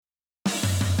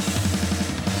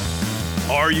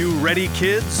Are you ready,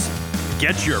 kids?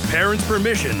 Get your parents'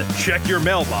 permission, check your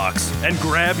mailbox, and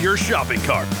grab your shopping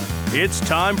cart. It's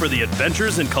time for the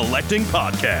Adventures in Collecting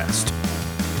podcast.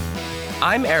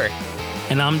 I'm Eric.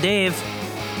 And I'm Dave.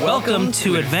 Welcome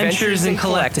to Adventures in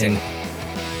Collecting,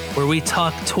 where we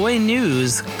talk toy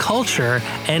news, culture,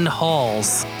 and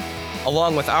hauls,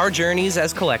 along with our journeys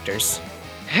as collectors.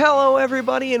 Hello,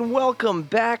 everybody, and welcome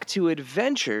back to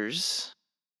Adventures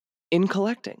in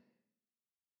Collecting.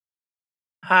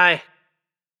 Hi.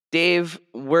 Dave,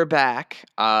 we're back,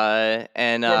 and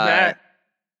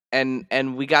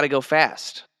we got to go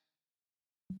fast.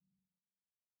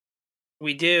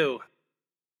 We do.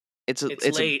 It's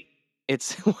late.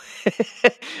 It's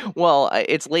well,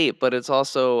 it's late, but it's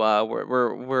also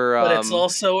we're but it's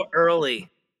also early.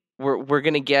 We're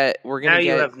gonna get. Now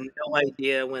you have no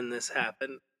idea when this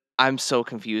happened. I'm so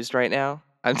confused right now.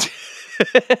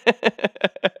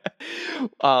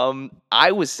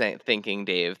 I was thinking,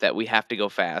 Dave, that we have to go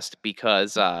fast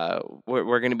because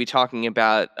we're going to be talking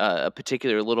about a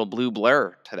particular little blue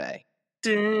blur today.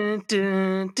 Dun,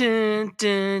 dun, dun,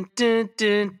 dun, dun,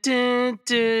 dun, dun,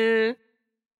 dun.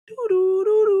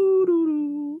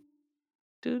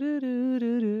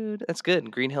 That's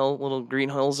good. Little Green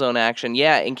Hill Zone action.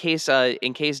 Yeah, in case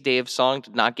Dave's song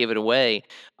did not give it away,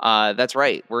 that's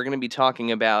right. We're going to be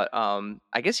talking about,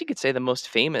 I guess you could say the most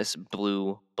famous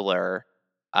blue blur,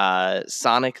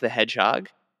 Sonic the Hedgehog.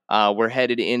 We're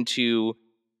headed into,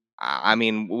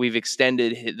 we've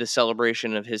extended the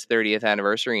celebration of his 30th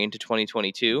anniversary into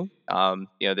 2022.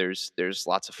 There's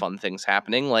lots of fun things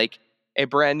happening, like a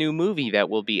brand new movie that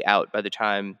will be out by the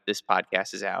time this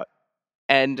podcast is out.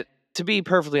 And to be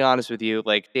perfectly honest with you,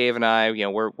 like Dave and I,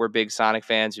 we're big Sonic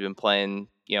fans. We've been playing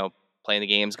the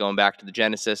games going back to the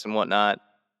Genesis and whatnot.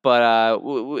 But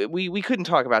we couldn't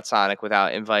talk about Sonic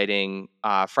without inviting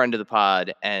friend of the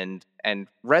pod and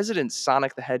resident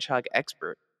Sonic the Hedgehog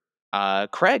expert,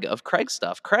 Craig of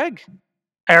Craigsstuff. Craig.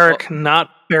 Eric, not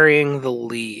burying the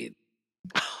lead.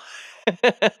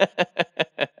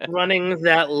 Running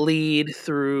that lead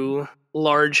through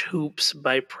large hoops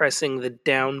by pressing the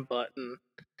down button,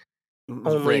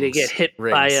 only to get hit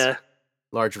by a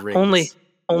large rings.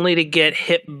 Only to get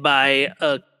hit by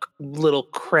a little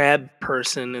crab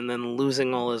person and then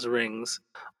losing all his rings,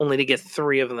 only to get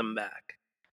 3 of them back.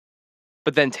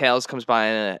 But then Tails comes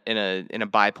by in a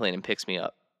biplane and picks me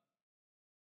up.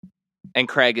 And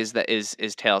Craig is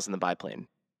Tails in the biplane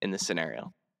in this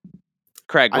scenario.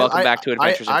 Craig, welcome back to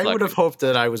Adventures in Collecting. I would have hoped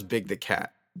that I was Big the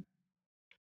Cat.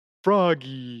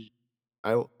 Froggy.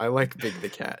 I like Big the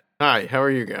Cat. Hi, how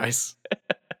are you guys?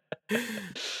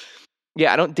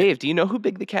 Yeah, Dave, do you know who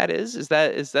Big the Cat is? Is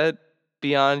that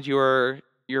beyond your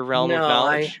realm of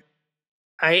knowledge?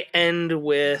 I end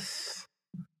with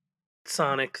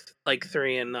Sonic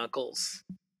 3 and Knuckles.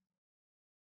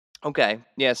 Okay.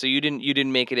 Yeah, so you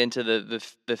didn't make it into the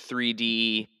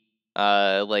 3D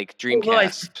Dreamcast. Well,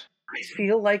 I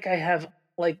feel like I have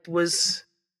was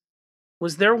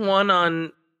there one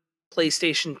on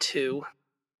PlayStation 2?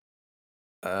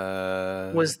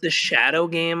 Was the Shadow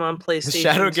game on PlayStation 2? The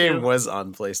Shadow game was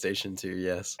on PlayStation 2,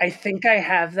 yes. I think I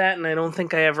have that, and I don't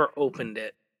think I ever opened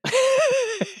it.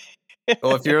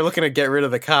 Well, if you're looking to get rid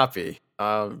of the copy,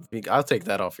 I'll take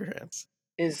that off your hands.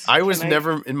 I was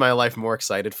never in my life more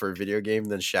excited for a video game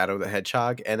than Shadow the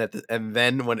Hedgehog, and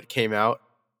then when it came out,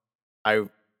 I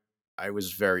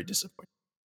was very disappointed.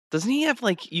 Doesn't he have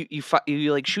you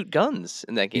shoot guns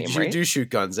in that game? You do shoot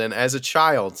guns, and as a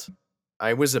child,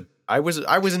 I was an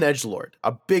edgelord,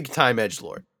 a big time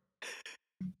edgelord,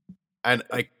 and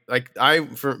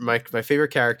for my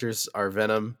favorite characters are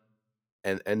Venom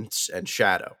and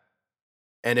Shadow,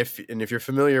 and if you're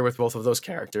familiar with both of those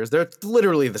characters, they're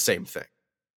literally the same thing.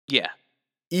 Yeah,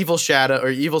 evil Shadow or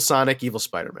evil Sonic, evil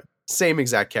Spider-Man, same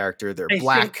exact character. They're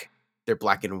black. They're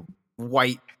black and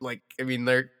white.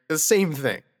 They're the same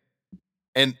thing.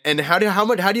 And how do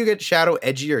you get Shadow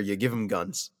edgier? You give him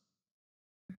guns.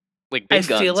 Like big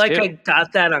guns, I feel like too. I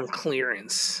got that on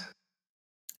clearance.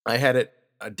 I had it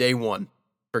day 1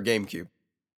 for GameCube.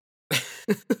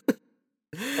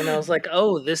 And I was like,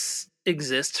 oh, this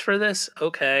exists for this?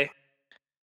 Okay.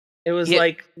 It was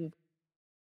like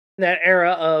that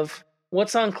era of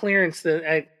what's on clearance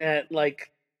at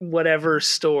whatever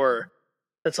store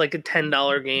that's like a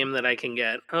 $10 game that I can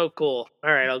get. Oh, cool.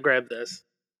 All right, I'll grab this.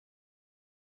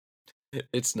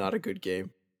 It's not a good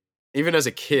game. Even as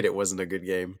a kid, it wasn't a good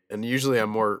game. And usually I'm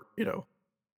more,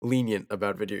 lenient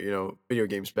about video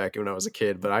games back when I was a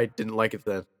kid, but I didn't like it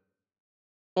then.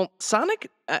 Well, Sonic,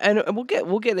 and we'll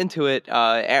get into it.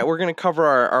 We're gonna cover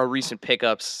our recent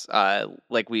pickups,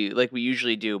 like we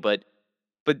usually do. But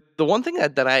the one thing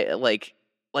that I like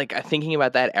like thinking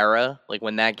about that era, like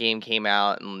when that game came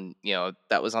out, and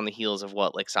that was on the heels of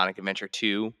what, like Sonic Adventure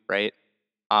 2, right?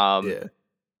 Um, Yeah.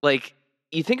 like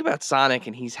you think about Sonic,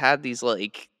 and he's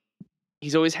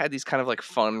always had these kind of like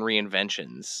fun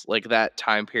reinventions. Like that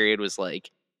time period was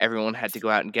like everyone had to go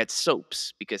out and get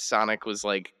soaps because Sonic was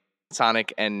like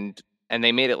Sonic, and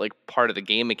they made it like part of the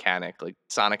game mechanic. Like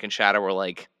Sonic and Shadow were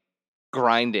like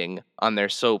grinding on their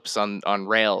soaps on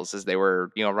rails as they were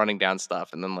running down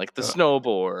stuff, and then like the Uh,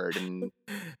 snowboard and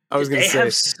I was Did gonna they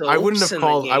have say I wouldn't soaps have in the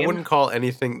called I game? wouldn't call any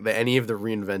of the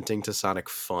reinventing to Sonic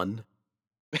fun.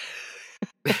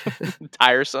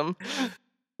 tiresome.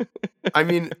 I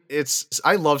mean,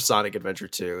 I love Sonic Adventure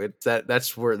 2.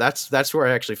 That's where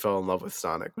I actually fell in love with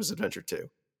Sonic, was Adventure 2.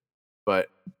 But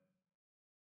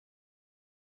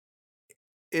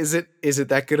is it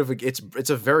that good of a it's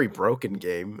a very broken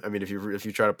game. I mean, if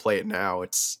you try to play it now,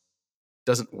 it's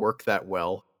doesn't work that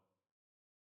well.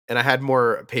 And I had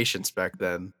more patience back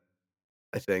then,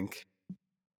 I think.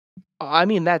 I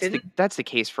mean, Didn't that's the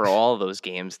case for all of those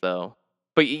games, though.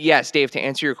 But yes, Dave, to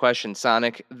answer your question,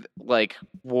 Sonic like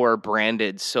wore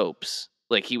branded soaps.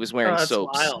 Like he was Oh, wearing that's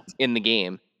soaps wild. in the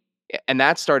game, and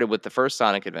that started with the first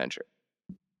Sonic Adventure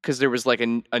because there was like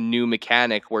a new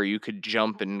mechanic where you could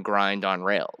jump and grind on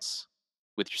rails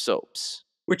with your soaps.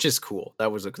 Which is cool.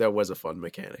 That was a fun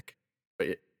mechanic.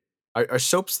 But are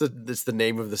soaps that's the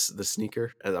name of the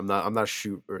sneaker? I'm not a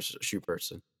shoe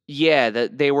person. Yeah,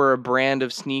 that they were a brand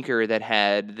of sneaker that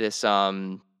had this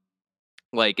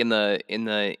like in the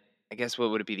I guess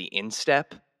what would it be, the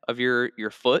instep of your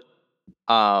foot,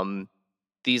 um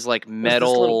these like There's this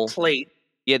little metal, plate.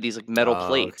 yeah, these like metal Oh,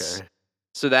 plates, okay.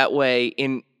 so that way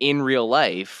in real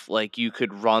life, like you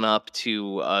could run up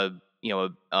to a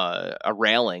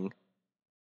railing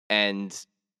and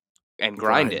grind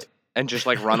Grind. it, and just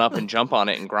like run up and jump on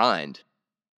it and grind.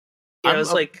 Yeah, I'm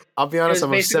up, I'll be it honest, was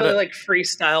I'm upset basically like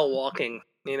freestyle walking.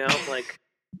 Like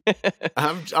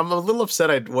I'm a little upset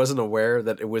I wasn't aware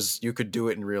that you could do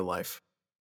it in real life.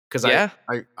 Cuz I, Yeah.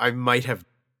 I might have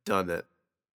done it.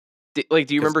 Like,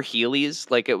 do you 'Cause remember Heelys?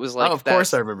 Like it was oh, like of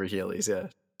course I that. remember Heelys, yeah.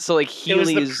 So like it was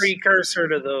the Heelys, precursor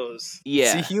to those. See,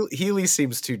 yeah. Healy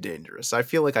seems too dangerous. I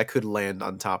feel like I could land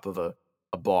on top of a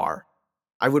bar.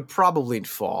 I would probably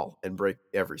fall and break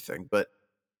everything, but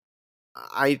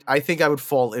I think I would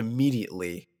fall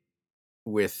immediately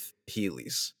with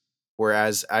Heelys,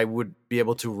 whereas I would be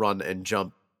able to run and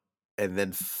jump and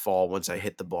then fall once I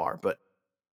hit the bar. But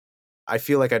I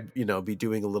feel like I'd be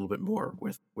doing a little bit more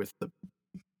with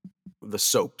the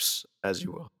soaps, as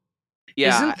you will.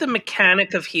 Yeah, Isn't the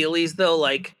mechanic of Heelys though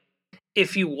like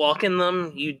if you walk in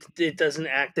them, it doesn't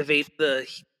activate the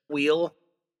wheel,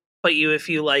 but if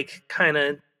you like kind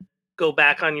of go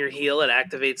back on your heel, it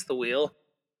activates the wheel.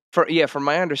 from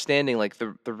my understanding, like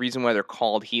the reason why they're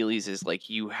called Heelys is like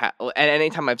you have, and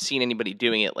anytime I've seen anybody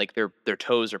doing it, like their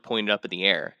toes are pointed up in the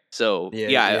air. So Yeah,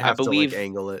 yeah, you I have to like believe,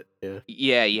 angle it. Yeah.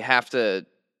 yeah, you have to.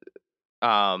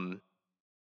 Um,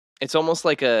 it's almost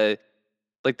like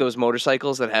those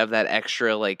motorcycles that have that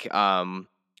extra like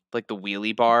the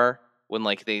wheelie bar when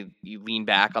like you lean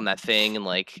back on that thing, and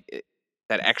like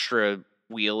that extra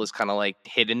wheel is kind of like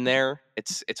hidden there.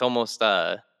 It's almost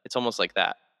like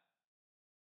that.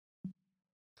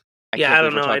 I Yeah, can't I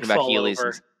believe don't we're know. talking I'd about fall Heelys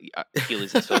over.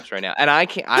 Heelys and soaps right now, and I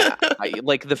can't. I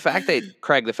like the fact that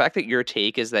Craig, the fact that your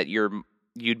take is that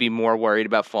you'd be more worried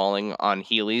about falling on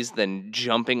Heelys than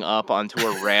jumping up onto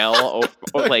a rail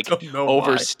or I like don't know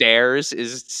over why. stairs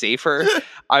is safer.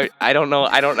 I don't know.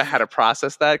 I don't know how to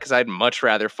process that because I'd much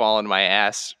rather fall on my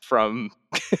ass from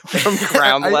from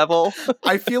ground I level.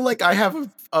 I feel like I have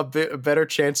a better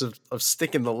chance of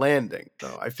sticking the landing,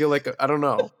 though. I feel like I don't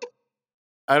know.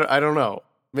 I don't know.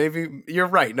 Maybe you're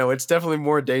right. No, it's definitely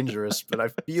more dangerous, but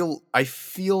I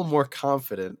feel more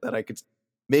confident that I could,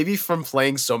 maybe from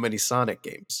playing so many Sonic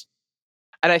games.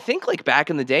 And I think like back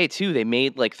in the day too, they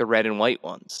made like the red and white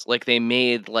ones. Like they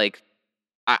made like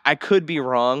I could be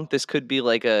wrong. This could be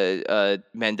like a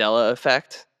Mandela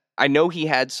effect. I know he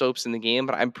had soaps in the game,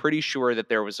 but I'm pretty sure that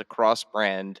there was a cross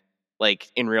brand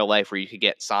like in real life where you could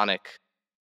get Sonic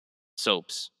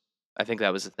soaps. I think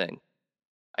that was the thing.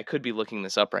 I could be looking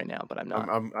this up right now, but I'm not.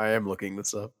 I am looking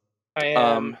this up. I am.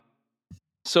 Um,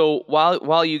 so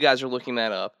while you guys are looking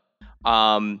that up,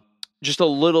 um, just a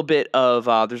little bit of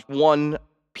there's one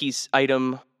piece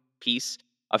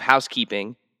of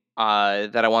housekeeping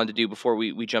that I wanted to do before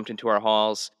we jumped into our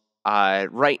halls.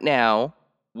 Right now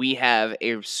we have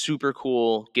a super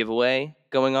cool giveaway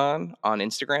going on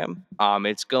Instagram.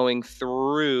 It's going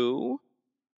through.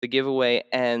 The giveaway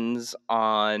ends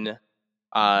on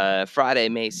Friday,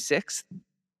 May 6th.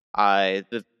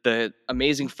 The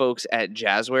amazing folks at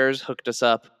Jazzwares hooked us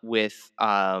up with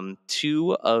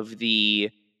 2 of the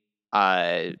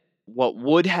what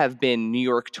would have been New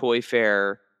York Toy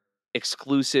Fair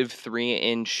exclusive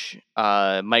 3-inch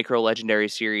micro legendary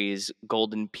series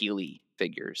Golden Peely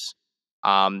figures.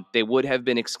 They would have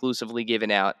been exclusively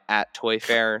given out at Toy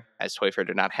Fair, as Toy Fair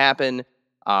did not happen.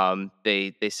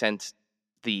 They sent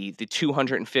the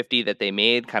 250 that they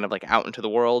made kind of like out into the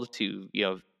world to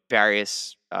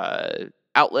various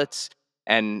outlets,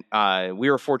 and we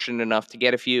were fortunate enough to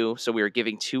get a few, so we were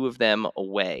giving 2 of them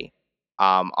away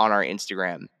on our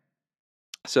Instagram.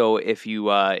 So if you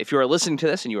are listening to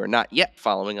this and you are not yet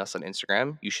following us on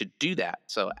Instagram, you should do that.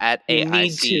 So at You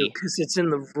need AIC, to, because it's in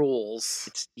the rules.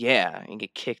 and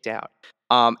get kicked out.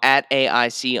 At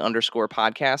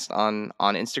AIC_podcast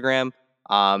on Instagram.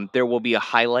 There will be a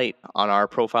highlight on our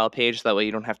profile page. That way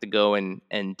you don't have to go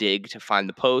and dig to find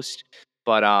the post.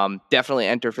 But definitely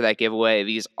enter for that giveaway.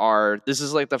 This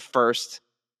is like the first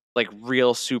like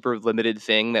real super limited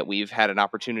thing that we've had an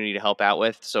opportunity to help out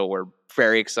with. So we're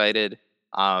very excited.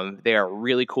 They are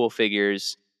really cool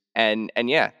figures, and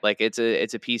yeah, like it's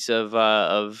a piece of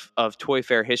Toy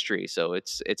Fair history. So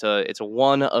it's a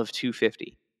 1 of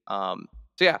 250. So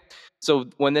yeah, so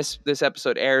when this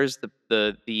episode airs,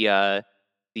 the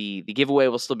giveaway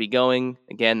will still be going.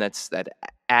 Again, that's that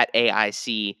at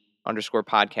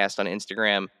AIC_podcast on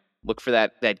Instagram. Look for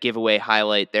that giveaway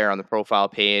highlight there on the profile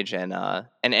page, and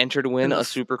enter to win a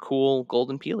super cool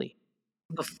Golden Peely.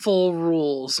 The full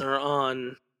rules are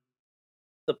on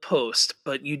the post,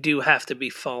 but you do have to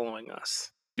be following us.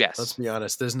 Yes. Let's be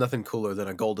honest. There's nothing cooler than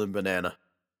a golden banana.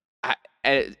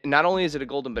 Not only is it a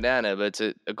golden banana, but it's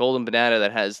a golden banana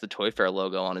that has the Toy Fair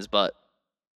logo on his butt.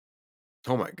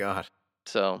 Oh my god.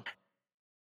 So,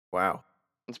 wow.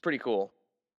 It's pretty cool.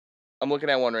 I'm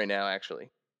looking at one right now, actually.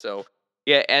 So,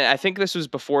 yeah, and I think this was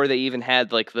before they even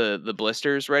had like the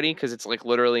blisters ready, because it's like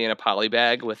literally in a poly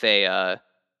bag with a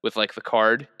with like the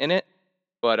card in it.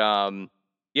 But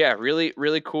yeah, really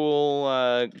really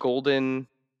cool golden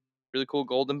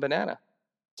banana.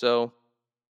 So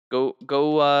go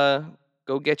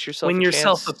get yourself Win a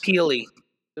yourself a chance Peely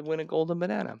to win a golden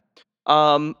banana.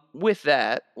 With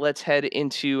that, let's head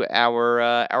into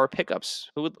our pickups.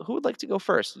 Who would like to go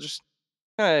first? Just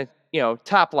kind of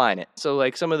top line it. So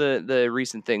like some of the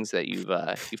recent things that you've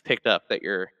picked up that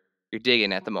you're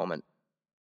digging at the moment.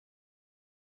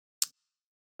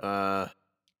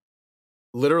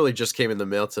 Literally just came in the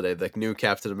mail today. The new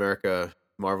Captain America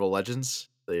Marvel Legends,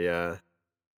 the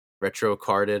retro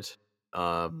carded,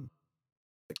 like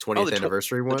 20th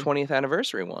anniversary one. The 20th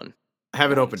anniversary one. I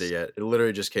haven't opened it yet. It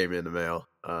literally just came in the mail.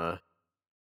 But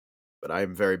I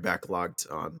am very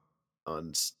backlogged on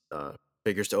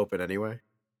figures to open anyway.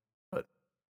 But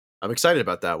I'm excited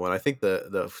about that one. I think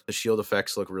the shield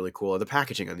effects look really cool. The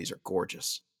packaging on these are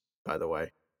gorgeous, by the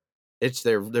way.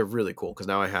 They're really cool because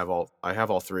now I have all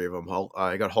 3 of them.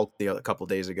 I got Hulk a couple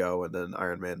days ago, and then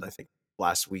Iron Man I think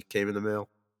last week came in the mail.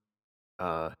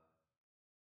 But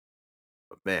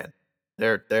man,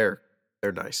 they're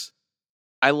nice.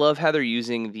 I love how they're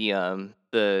using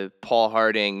the Paul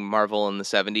Harding Marvel in the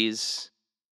 70s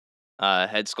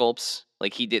head sculpts.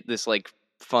 Like he did this like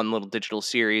fun little digital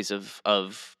series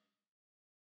of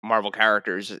Marvel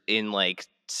characters in like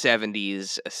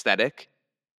 70s aesthetic.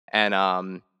 And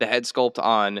the head sculpt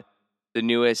on the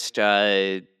newest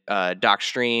Doc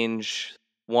Strange,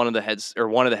 one of the head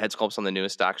sculpts on the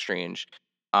newest Doc Strange,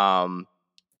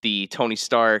 the Tony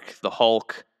Stark, the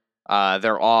Hulk,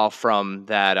 they're all from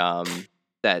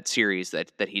that series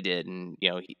that he did, and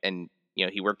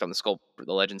he worked on the sculpt for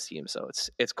the Legends team, so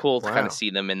it's cool to kind of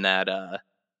see them in that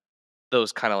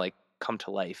those kind of like come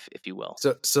to life, if you will.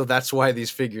 So that's why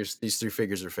these 3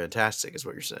 figures are fantastic, is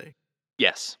what you're saying.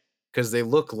 Yes. Because they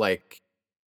look like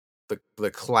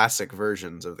the classic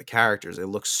versions of the characters. They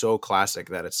look so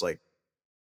classic that it's like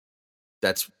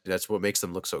that's what makes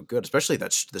them look so good. Especially the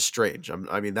Strange.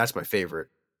 I mean, that's my favorite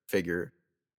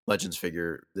Legends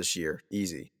figure this year.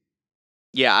 Easy.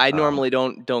 Yeah, I normally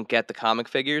don't get the comic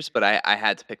figures, but I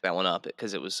had to pick that one up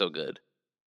because it was so good.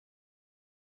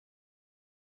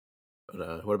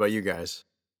 But what about you guys?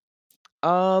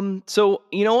 So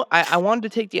I wanted to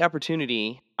take the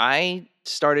opportunity. I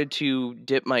started to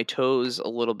dip my toes a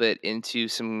little bit into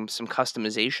some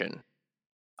customization.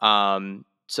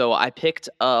 So I picked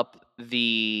up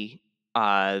the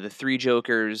 3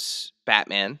 Jokers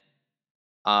Batman,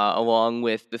 along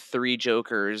with the 3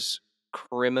 Jokers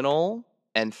Criminal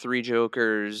and 3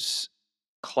 Jokers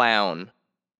Clown,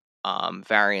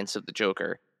 variants of the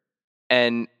Joker.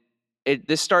 And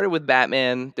this started with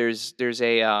Batman. There's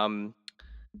a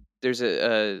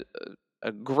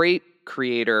great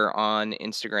creator on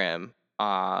Instagram.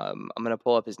 I'm gonna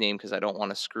pull up his name because I don't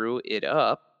want to screw it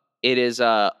up. It is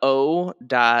O.G.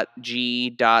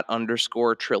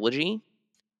 Trilogy.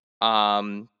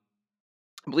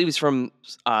 I believe he's from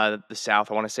the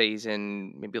South. I want to say he's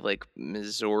in maybe like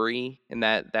Missouri in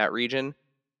that region.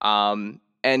 And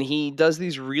he does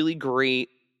these really great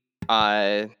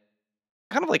kind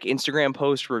of like Instagram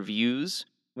post reviews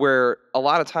where a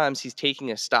lot of times he's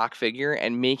taking a stock figure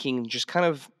and making just kind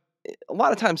of a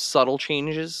lot of times subtle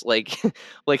changes, like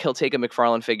like he'll take a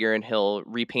McFarlane figure and he'll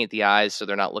repaint the eyes so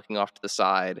they're not looking off to the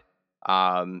side.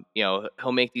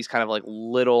 He'll make these kind of like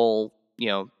little,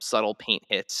 subtle paint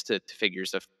hits to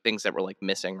figures of things that were like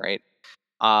missing, right?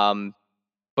 Um,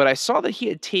 but I saw that he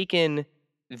had taken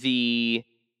the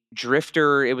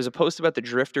Drifter. It was a post about the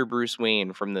Drifter Bruce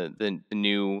Wayne from the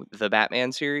new The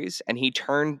Batman series, and he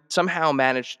somehow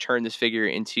managed to turn this figure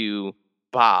into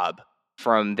Bob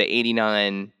from the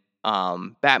 '89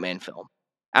 Batman film,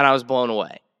 and I was blown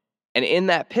away. And in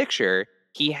that picture,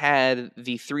 he had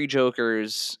the Three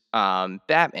Jokers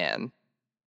Batman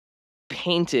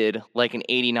painted like an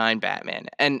 '89 Batman.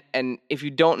 And if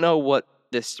you don't know what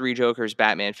this Three Jokers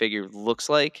Batman figure looks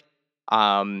like,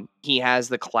 he has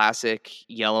the classic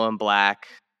yellow and black.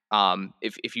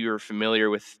 If you're familiar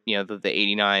with the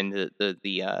 '89 the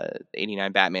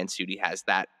 '89 Batman suit, he has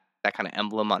that kind of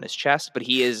emblem on his chest, but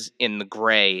he is in the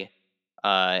gray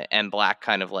and black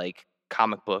kind of like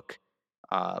comic book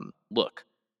look.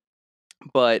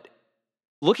 But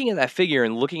looking at that figure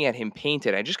and looking at him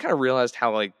painted, I just kind of realized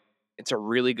how like it's a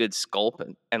really good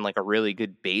sculpt and like a really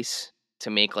good base to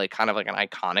make like kind of like an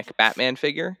iconic Batman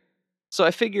figure. So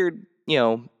I figured,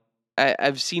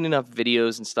 I've seen enough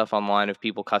videos and stuff online of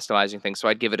people customizing things, so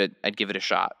I'd give it a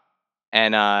shot.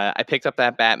 And I picked up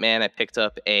that Batman. I picked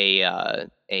up uh,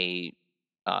 a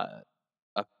a,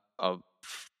 a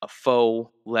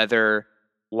faux leather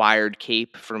wired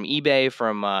cape from eBay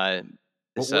from What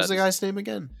was the guy's name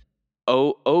again?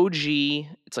 OG.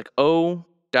 It's like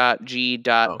O.G.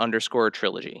 Oh. underscore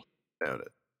trilogy. Found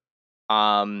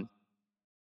it.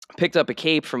 Picked up a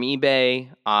cape from eBay,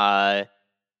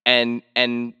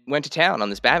 and went to town on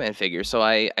this Batman figure. So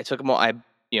I took them all. I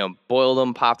boiled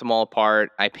them, popped them all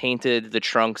apart. I painted the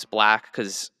trunks black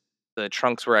because the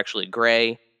trunks were actually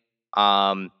gray.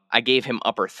 I gave him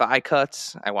upper thigh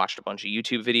cuts. I watched a bunch of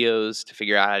YouTube videos to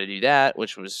figure out how to do that,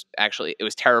 which was actually it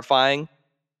was terrifying.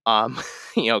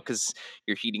 Because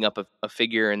you're heating up a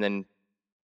figure and then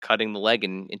cutting the leg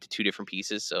into two different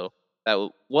pieces. So that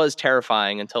was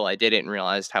terrifying until I did it and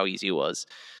realized how easy it was.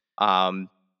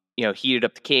 Heated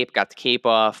up the cape, got the cape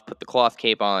off, put the cloth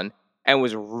cape on, and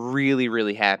was really,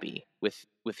 really happy with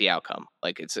the outcome.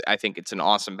 Like I think it's an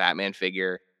awesome Batman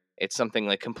figure. It's something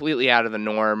like completely out of the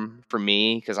norm for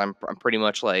me because I'm pretty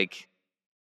much like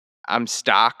I'm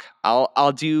stock.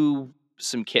 I'll do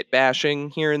some kit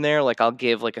bashing here and there. Like I'll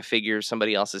give like a figure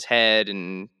somebody else's head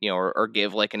and or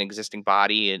give like an existing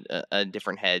body a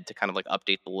different head to kind of like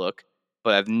update the look.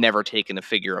 But I've never taken a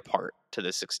figure apart to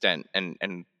this extent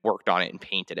and worked on it and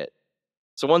painted it.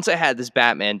 So once I had this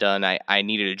Batman done, I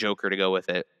needed a Joker to go with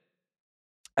it.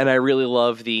 And I really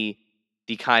love the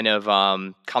kind of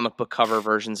comic book cover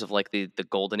versions of like the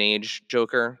Golden Age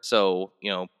Joker. So,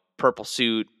 purple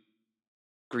suit,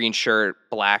 green shirt,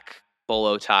 black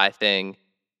bolo tie thing.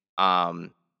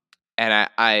 And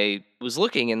I was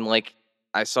looking and like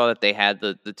I saw that they had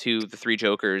the three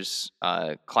Jokers,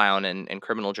 clown and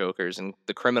criminal Jokers, and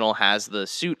the criminal has the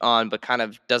suit on but kind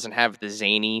of doesn't have the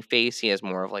zany face. He has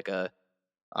more of like a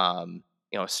a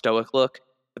stoic look.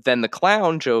 But then the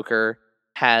clown Joker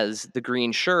has the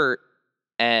green shirt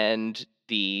and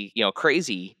the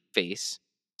crazy face.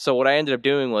 So what I ended up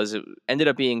doing was it ended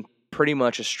up being pretty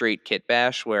much a straight kit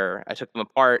bash where I took them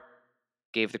apart,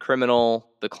 gave the criminal,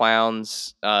 the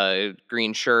clown's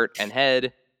green shirt and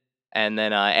head, and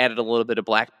then added a little bit of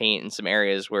black paint in some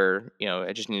areas where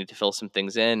I just needed to fill some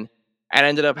things in, and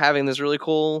ended up having this really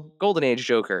cool Golden Age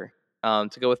Joker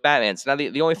to go with Batman. So now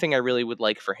the only thing I really would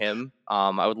like for him,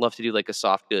 I would love to do like a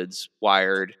soft goods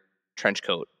wired trench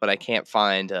coat, but I can't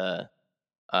find a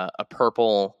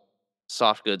purple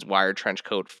soft goods wired trench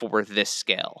coat for this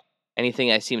scale.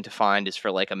 Anything I seem to find is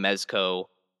for like a Mezco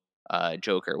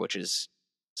Joker, which is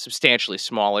substantially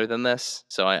smaller than this.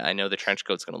 So I know the trench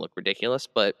coat's going to look ridiculous.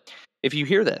 But if you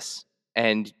hear this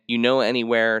and you know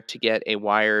anywhere to get a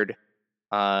wired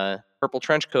purple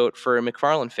trench coat for a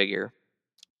McFarlane figure,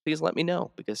 please let me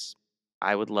know because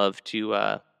I would love to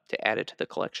add it to the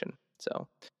collection. So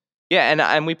yeah,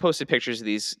 and we posted pictures of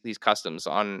these customs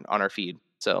on our feed.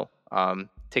 So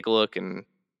take a look and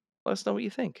let us know what you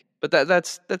think. But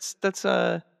that's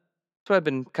what I've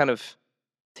been kind of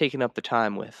taken up the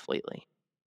time with lately?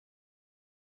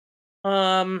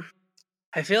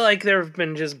 I feel like there have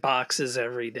been just boxes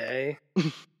every day.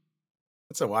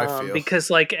 That's how I feel. Because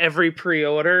like every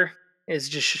pre-order is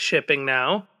just shipping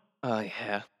now. Oh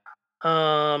yeah.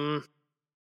 Um,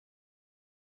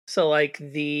 so like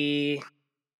the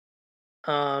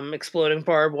exploding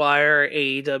barbed wire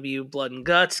AEW Blood and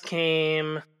Guts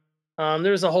came.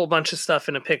 There was a whole bunch of stuff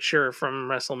in a picture from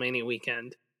WrestleMania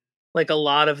weekend. Like a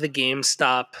lot of the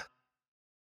GameStop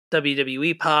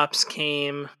WWE pops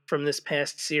came from this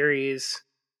past series,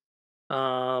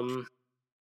 or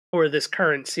this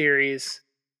current series.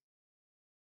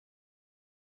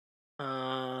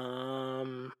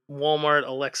 Walmart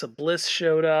Alexa Bliss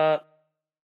showed up.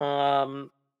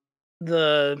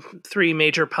 The 3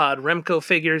 major pod Remco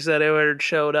figures that I ordered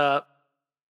showed up.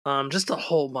 Just a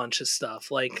whole bunch of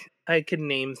stuff. Like I could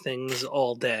name things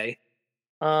all day.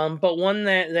 But one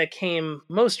that came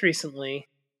most recently,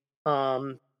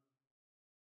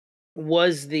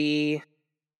 was the.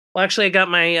 Well, actually, I got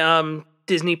my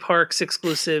Disney Parks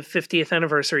exclusive 50th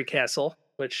anniversary castle,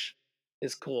 which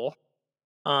is cool.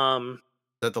 Is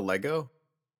that the Lego?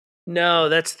 No,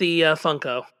 that's the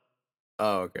Funko.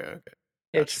 Oh, okay, okay.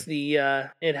 It's Gotcha. the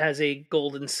it has a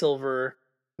gold and silver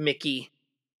Mickey,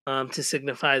 to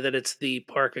signify that it's the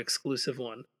park exclusive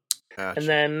one. Gotcha. And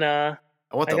then I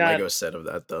want I the got Lego set of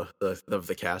that though, the of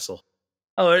the castle.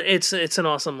 it's an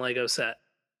awesome Lego set.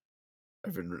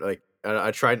 I've been like,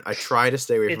 I try to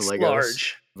stay away from It's Legos,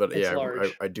 large. but It's yeah,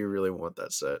 large. I do really want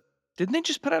that set. Didn't they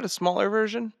just put out a smaller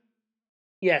version?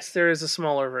 Yes, there is a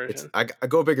smaller It's version. I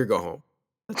go big or go home.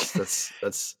 That's Yeah,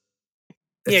 it's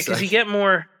because like,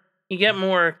 you get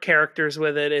more characters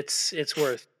with it. It's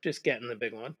worth just getting the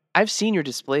big one. I've seen your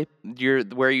display,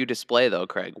 where you display though,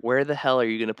 Craig. Where the hell are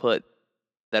you gonna put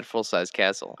that full size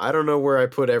castle? I don't know where I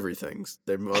put everything.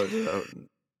 The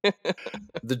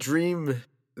dream,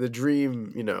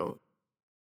 you know,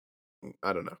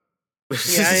 I don't know.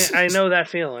 Yeah, I know that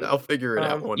feeling. I'll figure it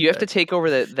out one You have day. to take over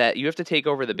you have to take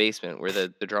over the basement where the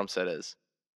drum set is.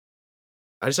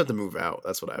 I just have to move out.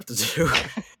 That's what I have to do.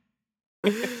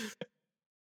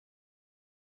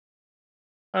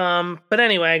 But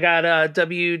anyway, I got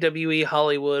WWE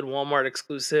Hollywood Walmart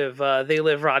exclusive. They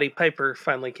Live Roddy Piper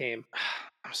finally came.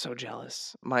 I'm so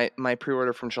jealous. My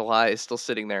pre-order from July is still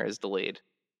sitting there as delayed.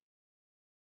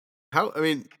 How? I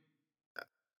mean,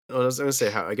 I was gonna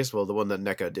say how. I guess the one that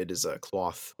NECA did is a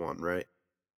cloth one, right?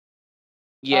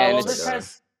 Yeah, and Well,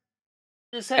 it's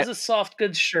this has a soft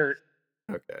goods shirt.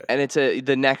 Okay. and it's the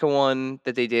NECA one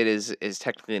that they did is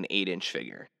technically an 8-inch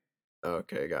figure.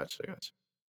 Okay, gotcha.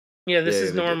 Yeah, this Yeah,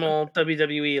 is they did, normal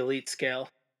WWE Elite scale.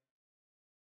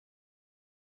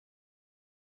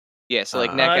 Yeah, so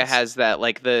like NECA it's- has that,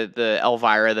 like the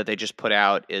Elvira that they just put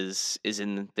out is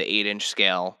in the 8-inch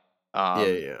scale.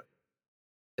 Yeah.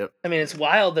 Yep. I mean, it's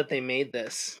wild that they made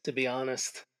this. To be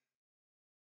honest.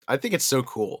 I think it's so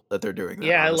cool that they're doing that.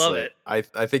 Yeah, I love honestly. it.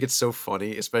 I think it's so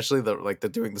funny, especially they're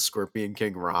doing the Scorpion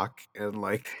King rock and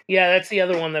like Yeah, that's the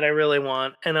other one that I really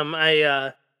want, and I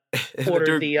and they're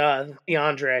ordered doing the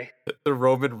Andre. the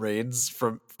Roman Reigns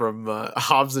from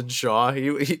Hobbs and Shaw.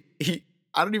 He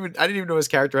I didn't even know his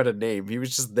character had a name. He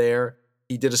was just there.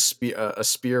 He did a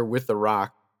spear with the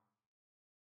rock,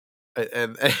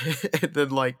 and and then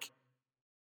like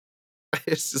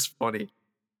it's just funny.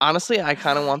 Honestly, I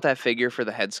kind of want that figure for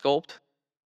the head sculpt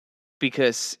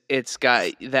because it's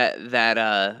got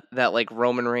that like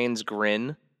Roman Reigns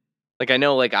grin. Like I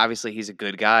know, like obviously he's a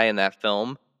good guy in that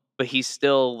film, but he's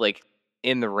still like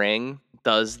in the ring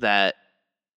does that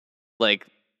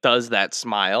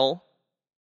smile,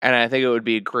 and I think it would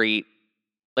be a great.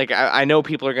 Like I know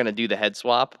people are gonna do the head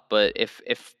swap, but if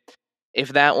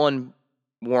that one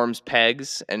warms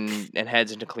pegs and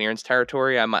heads into clearance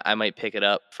territory, I might pick it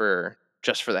up for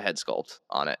just for the head sculpt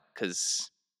on it, because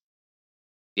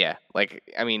yeah, like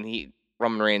I mean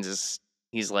Roman Reigns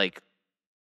he's like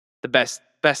the best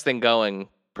thing going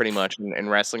pretty much in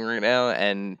wrestling right now,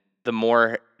 and the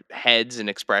more heads and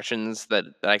expressions that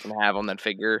I can have on that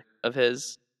figure of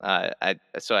his, I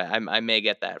may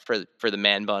get that for the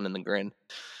man bun and the grin.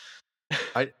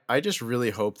 I just really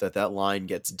hope that line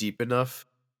gets deep enough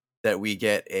that we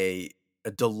get a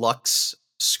deluxe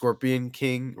Scorpion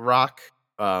King rock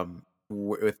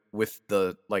with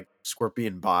the like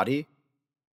scorpion body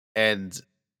and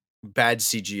bad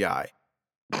CGI.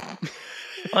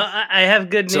 Well, I have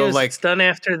good So, news. like- It's done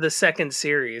after the second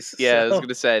series. Yeah, I so was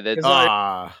gonna say that. It's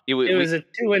like- it we, was a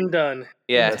 2 and done.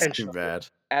 Yeah. That's too intentionally. bad.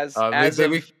 as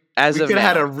we of could have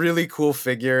had now. a really cool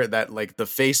figure that like the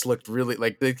face looked really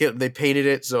like they painted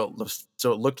it so it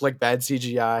looked like bad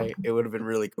CGI. It would have been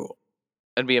really cool.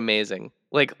 That'd be amazing.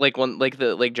 Like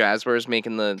Jazzware's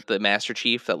making the Master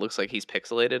Chief that looks like he's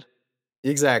pixelated.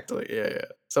 Exactly. Yeah.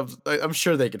 So I'm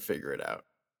sure they could figure it out.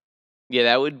 Yeah,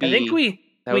 that would I think be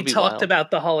we talked wild.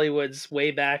 about the Hollywoods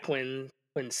way back when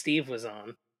Steve was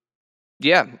on.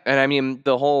 Yeah, and I mean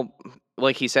the whole,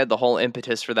 like he said, the whole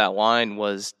impetus for that line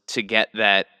was to get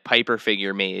that Piper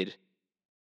figure made,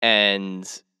 and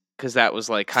because that was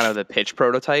like kind of the pitch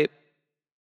prototype.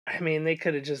 I mean, they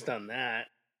could have just done that.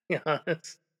 To be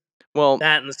honest, Well,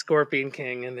 that and the Scorpion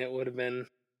King, and it would have been.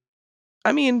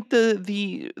 I mean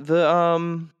the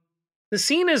The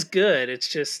scene is good. It's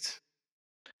just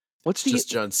what's It's just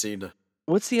John Cena.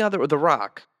 what's the other, the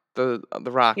Rock? The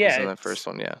Rock was yeah, in that first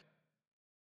one, yeah.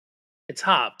 it's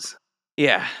Hobbs.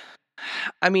 Yeah.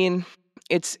 I mean,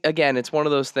 it's one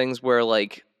of those things where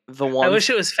like the I ones wish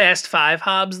it was Fast Five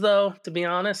Hobbs, though. To be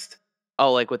honest,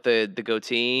 like with the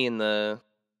goatee and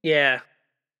yeah,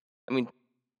 I mean,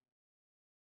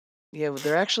 yeah,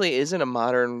 there actually isn't a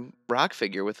modern Rock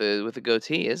figure with a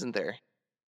goatee, isn't there?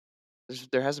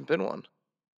 There hasn't been one.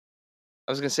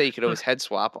 I was gonna say you could always head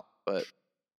swap, but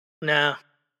no.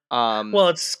 Well,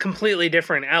 it's completely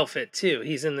different outfit too.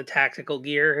 He's in the tactical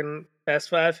gear in Fast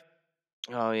Five.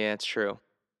 oh yeah, it's true.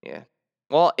 Yeah.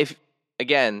 Well, if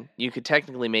again, you could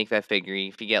technically make that figure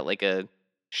if you get like a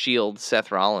Shield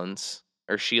Seth Rollins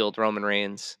or Shield Roman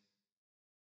Reigns.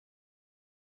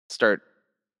 Start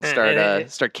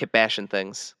kit bashing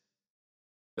things.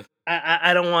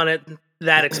 I don't want it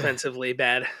that expensively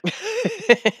bad.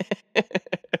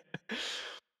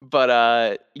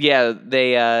 But yeah,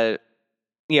 they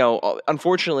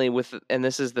unfortunately and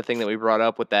this is the thing that we brought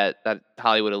up with that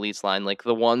Hollywood Elites line, like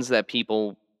the ones that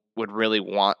people would really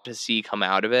want to see come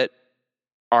out of it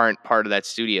aren't part of that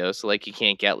studio. So like you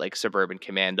can't get like Suburban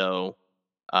Commando,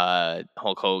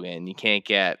 Hulk Hogan. You can't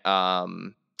get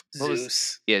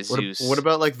Zeus. Zeus. What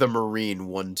about like the Marine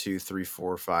 1, 2, 3,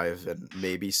 4, 5, and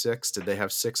maybe 6? Did they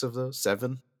have 6 of those?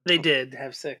 7? They did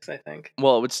have 6, I think.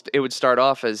 Well, it would start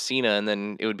off as Cena, and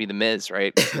then it would be the Miz,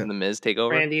 right? And the Miz take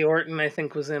over. Randy Orton, I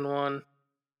think, was in one.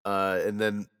 And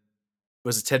then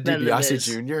was it Ted Then the DiBiase Miz.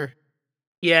 Jr.?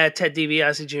 Yeah, Ted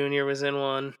DiBiase Jr. was in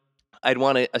one. I'd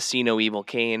want a See No Evil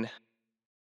Kane.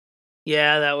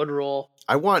 Yeah, that would roll.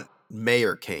 I want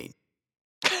Mayor Kane.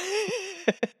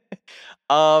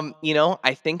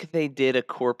 I think they did a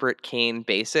corporate Kane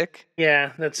basic.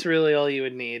 Yeah, that's really all you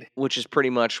would need. Which is pretty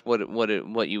much what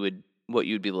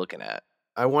you'd be looking at.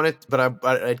 I want it, but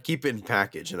I'd keep it in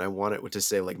package, and I want it to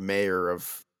say like mayor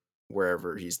of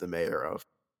wherever he's the mayor of.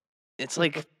 It's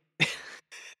like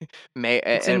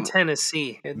it's in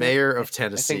Tennessee. Mayor of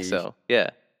Tennessee. I think so.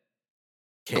 Yeah.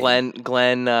 Kane.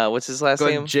 Glenn, what's his last name?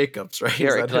 Glenn Jacobs, right?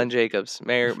 Yeah, right, Glenn Jacobs.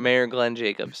 Mayor Glenn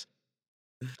Jacobs.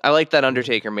 I like that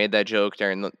Undertaker made that joke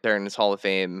during his Hall of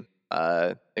Fame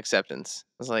acceptance.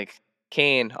 I was like,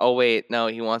 Kane, oh wait, no,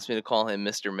 he wants me to call him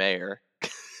Mr. Mayor.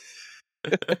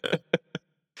 I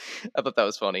thought that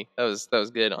was funny. That was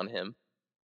good on him.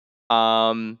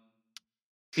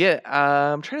 Yeah,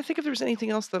 I'm trying to think if there was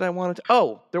anything else that I wanted to.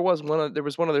 Oh, there was one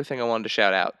other thing I wanted to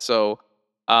shout out. So,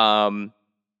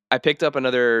 I picked up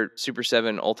another Super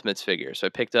 7 Ultimates figure. So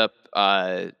I picked up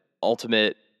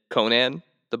Ultimate Conan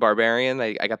the Barbarian.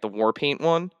 I got the war paint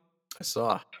one. I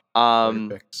saw.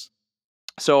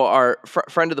 So our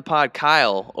friend of the pod,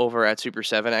 Kyle, over at Super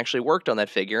 7, actually worked on that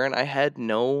figure, and I had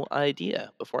no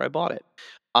idea before I bought it.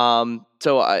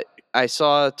 So I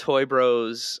saw Toy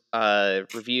Bro's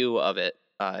review of it,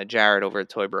 Jared over at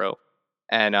Toy Bro,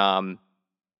 and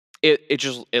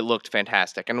it looked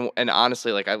fantastic. And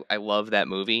honestly, like I love that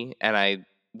movie, and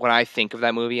when I think of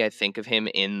that movie, I think of him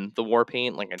in the war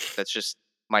paint. Like that's just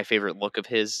my favorite look of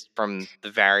his from the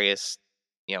various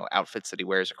outfits that he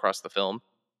wears across the film.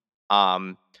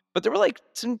 But there were like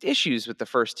some issues with the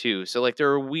first two. So like there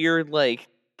were weird, like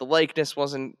the likeness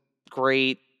wasn't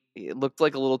great. It looked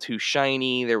like a little too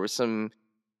shiny. There was some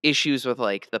issues with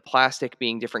like the plastic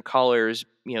being different colors,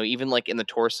 even like in the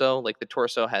torso, like the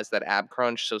torso has that ab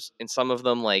crunch. So in some of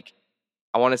them, like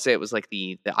I want to say it was like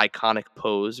the iconic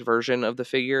pose version of the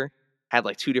figure had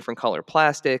like 2 different color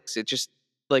plastics. It just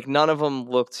like none of them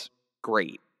looked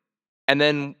great. And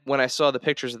then when I saw the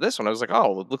pictures of this one, I was like,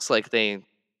 oh, it looks like they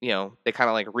kind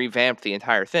of like revamped the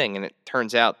entire thing. And it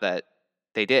turns out that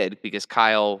they did, because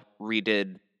Kyle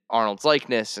redid Arnold's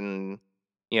likeness and,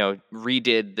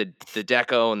 redid the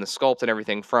deco and the sculpt and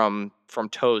everything from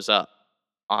toes up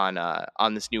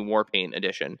on this new war paint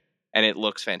edition. And it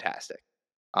looks fantastic.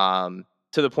 To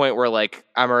the point where like,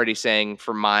 I'm already saying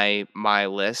for my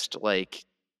list, like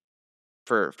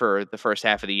for the first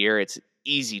half of the year, it's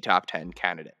easy top 10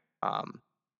 candidate.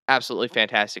 Absolutely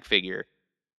fantastic figure.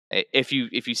 If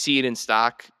you see it in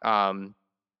stock,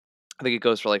 I think it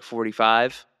goes for like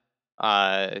 45.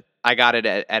 I got it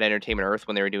at Entertainment Earth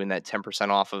when they were doing that 10%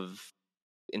 off of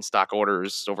in stock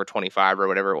orders over 25 or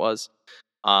whatever it was.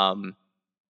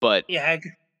 But Yeah,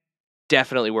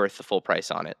 definitely worth the full price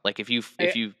on it. Like if you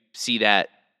see that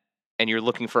and you're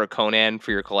looking for a Conan for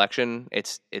your collection,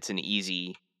 it's an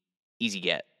easy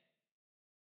get.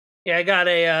 yeah, I got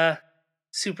a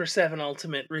Super 7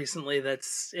 Ultimate recently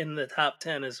that's in the top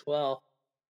 10 as well.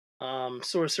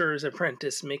 Sorcerer's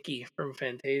Apprentice Mickey from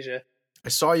Fantasia. I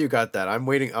saw you got that. I'm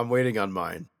waiting on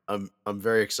mine. I'm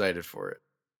very excited for it.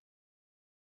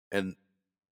 And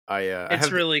I It's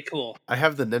have really cool. I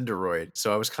have the Nendoroid,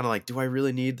 so I was kind of like, do I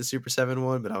really need the Super 7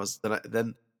 one? But I was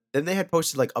then they had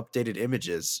posted like updated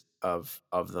images of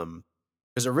them,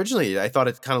 because originally I thought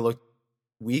it kind of looked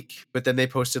weak, but then they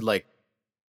posted like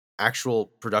actual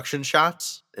production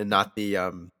shots and not the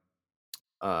uh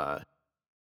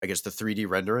I guess the 3D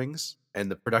renderings, and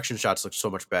the production shots look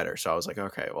so much better. So I was like,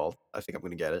 okay, well, I think I'm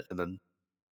gonna get it. And then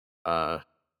uh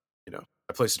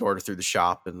I placed an order through the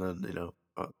shop, and then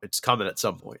it's coming at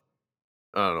some point.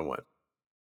 I don't know when.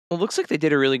 Well, it looks like they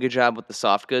did a really good job with the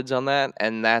soft goods on that,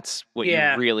 and that's what you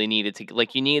Yeah, really needed to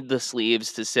like. You need the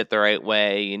sleeves to sit the right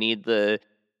way. You need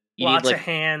lots of like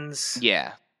hands,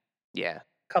 yeah, yeah.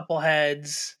 couple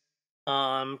heads.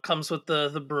 Comes with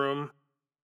the broom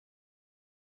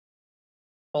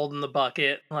holding the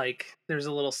bucket. Like there's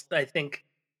a little. I think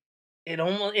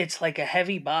it's like a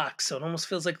heavy box, so it almost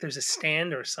feels like there's a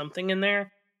stand or something in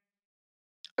there.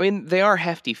 I mean, they are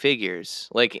hefty figures,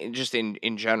 like just in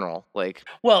general. Like,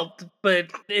 Well,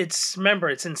 but remember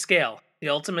it's in scale. The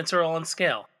Ultimates are all in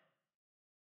scale.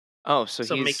 oh, so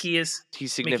So he's Mickey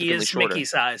significantly is Mickey shorter.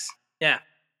 size. Yeah.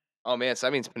 Oh man, so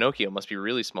that means Pinocchio must be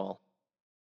really small,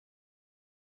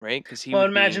 right? Because he Well, would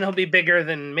imagine be. he'll be bigger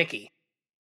than Mickey.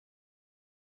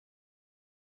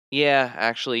 Yeah,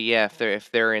 actually, yeah.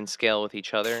 If they're in scale with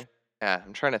each other, yeah.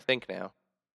 I'm trying to think now.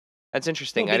 That's He'll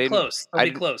interesting. be close. He'll I be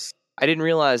didn't, close. I didn't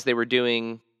realize they were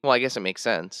doing. Well, I guess it makes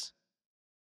sense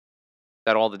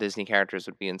that all the Disney characters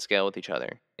would be in scale with each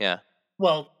other. Yeah.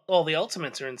 Well, all the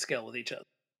Ultimates are in scale with each other.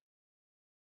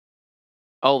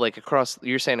 Oh, like across.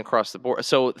 You're saying across the board.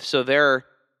 So they're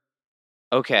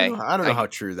okay. I don't know how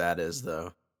true that is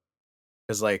though,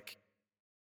 because like,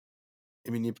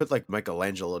 I mean, you put like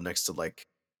Michelangelo next to like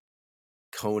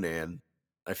Conan,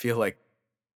 I feel like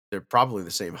they're probably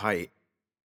the same height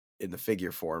in the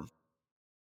figure form,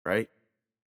 right?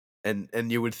 And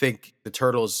you would think the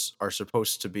turtles are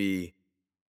supposed to be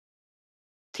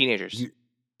teenagers. you,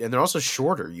 and they're also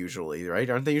shorter usually, right?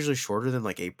 Aren't they usually shorter than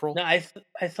like April? No, I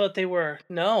thought they were.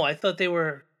 No, I thought they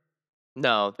were.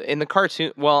 No, in the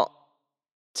cartoon. Well,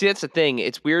 see, that's the thing.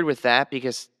 It's weird with that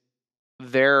because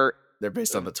they're They're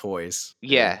based on the toys.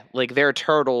 Yeah. yeah, like they're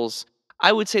turtles.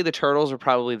 I would say the turtles are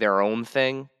probably their own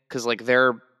thing because like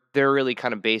they're really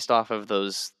kind of based off of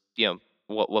those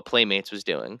what Playmates was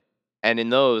doing, and in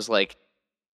those like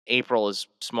April is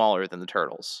smaller than the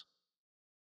turtles.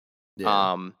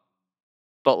 Yeah. Um,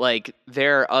 but like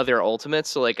their other ultimates,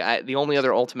 so like the only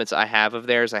other ultimates I have of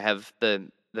theirs, I have the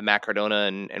Matt Cardona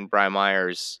and Brian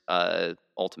Myers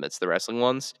ultimates, the wrestling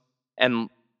ones, and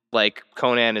like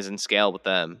Conan is in scale with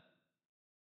them.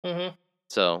 Hmm.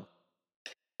 So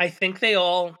I think they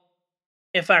all,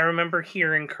 if I remember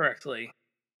hearing correctly,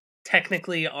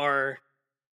 technically are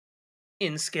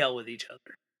in scale with each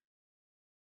other.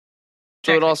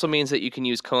 so it also Technically, means that you can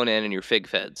use Conan in your fig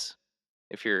feds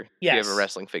if you have a yes.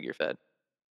 wrestling figure fed.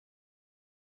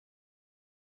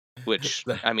 Which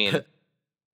The, I mean,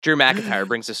 Drew McIntyre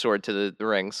brings a sword to the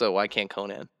ring, so why can't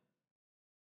Conan?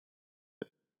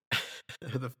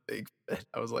 the fig fed.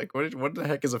 I was like, what the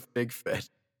heck is a fig fed?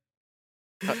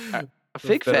 A The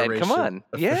fig fed, come Federation on,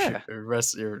 of yeah.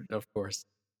 Wrestler, of course.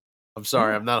 I'm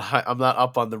sorry, Yeah. I'm not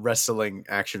up on the wrestling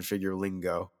action figure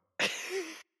lingo.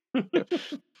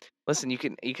 Listen, you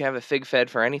can have a fig fed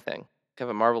for anything. You can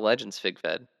have a Marvel Legends fig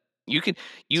fed. You could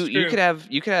It's you true. could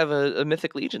have a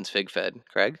Mythic Legions fig fed,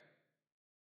 Craig.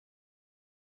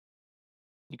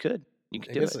 You could. You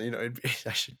could I do guess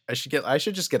it. I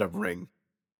should just get a ring.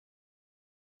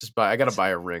 I gotta buy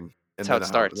a ring, That's and how then it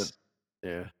starts.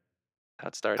 yeah. How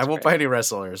it I starts, won't Craig. buy any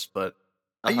wrestlers, but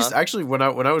I used Uh-huh. to, actually when I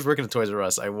was working at Toys R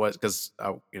Us, I was because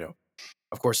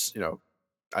of course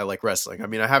I like wrestling. I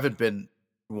mean, I haven't been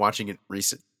watching it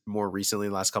more recently,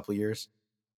 the last couple of years.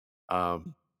 I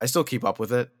still keep up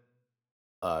with it,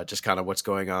 just kind of what's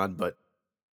going on. But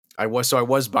I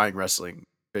was buying wrestling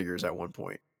figures at one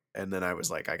point, and then I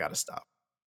was like, I gotta stop.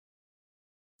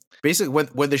 Basically,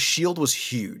 when the Shield was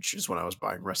huge, is when I was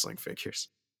buying wrestling figures.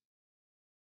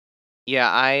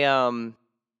 Yeah,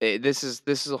 this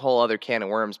is a whole other can of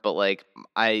worms, but like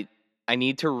I I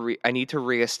need to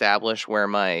reestablish where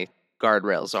my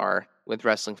guardrails are with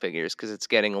wrestling figures because it's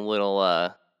getting a little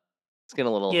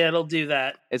Yeah, it'll do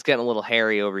that. it's getting a little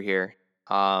hairy over here.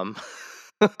 I'm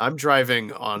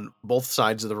driving on both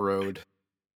sides of the road.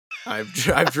 I've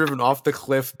driven off the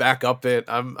cliff, back up it.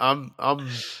 I'm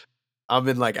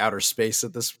in like outer space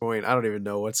at this point. I don't even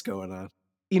know what's going on.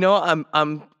 You know,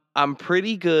 I'm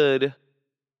pretty good.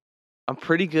 I'm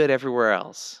pretty good everywhere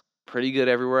else. Pretty good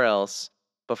everywhere else.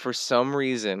 But for some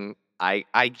reason, I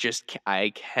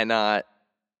cannot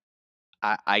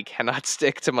I cannot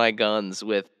stick to my guns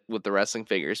with the wrestling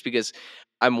figures because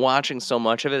I'm watching so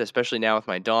much of it, especially now with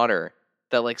my daughter,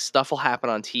 that like stuff will happen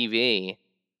on TV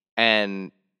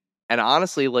and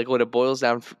honestly, like what it boils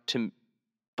down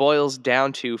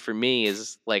to for me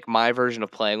is like my version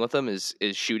of playing with them is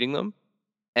shooting them.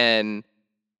 And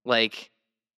like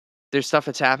there's stuff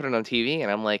that's happening on TV and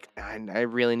I'm like, I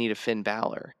really need a Finn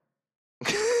Balor.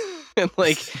 and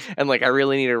like I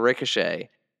really need a Ricochet.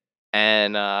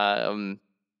 And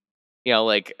you know,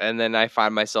 like, and then I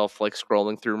find myself like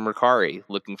scrolling through Mercari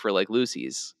looking for like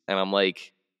Lucy's, and I'm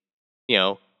like, you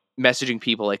know, messaging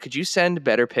people like, could you send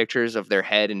better pictures of their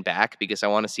head and back because I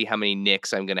want to see how many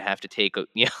nicks I'm gonna have to take,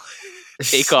 you know,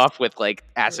 take off with like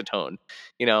acetone,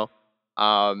 you know.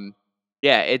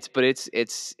 Yeah, it's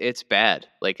bad.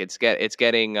 Like it's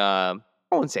getting I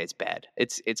wouldn't say it's bad.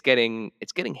 It's getting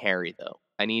hairy though.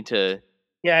 I need to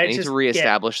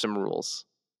reestablish some rules.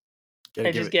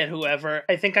 Get whoever.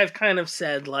 I think I've kind of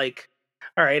said like,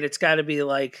 all right, it's got to be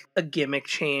like a gimmick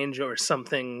change or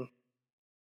something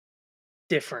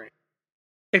different.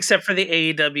 Except for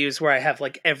the AEWs where I have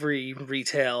like every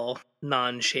retail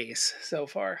non-chase so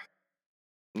far.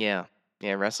 Yeah.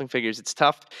 Yeah, wrestling figures, it's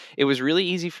tough. It was really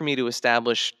easy for me to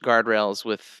establish guardrails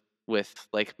with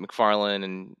like McFarlane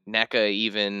and NECA,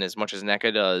 even as much as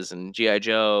NECA does, and GI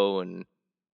Joe and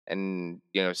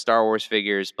you know Star Wars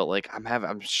figures, but like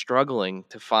I'm struggling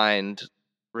to find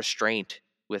restraint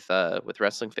with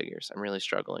wrestling figures. I'm really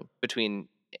struggling between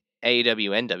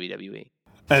AEW and WWE.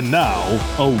 And now,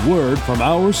 a word from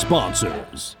our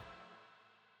sponsors.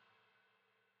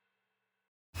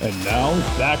 And now,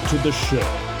 back to the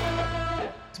show.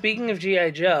 Speaking of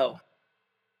G.I. Joe,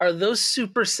 are those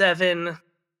Super 7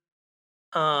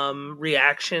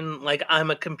 reaction like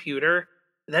I'm a computer?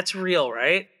 That's real,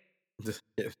 right?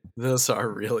 Those are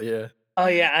real, yeah. Oh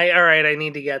yeah, all right, I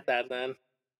need to get that then.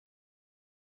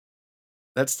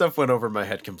 That stuff went over my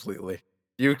head completely.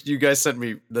 You guys sent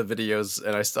me the videos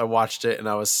and I watched it and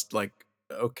I was like,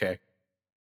 okay.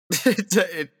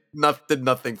 it did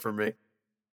nothing for me.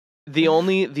 The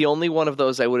only one of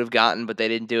those I would have gotten, but they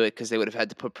didn't do it because they would have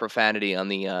had to put profanity on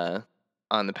the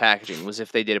packaging, was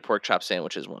if they did a pork chop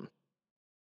sandwiches one.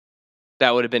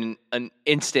 That would have been an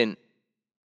instant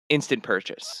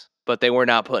purchase, but they were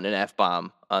not putting an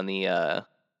F-bomb on the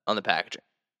packaging.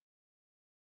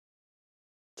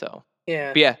 So yeah,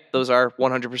 but yeah, those are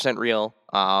 100% real.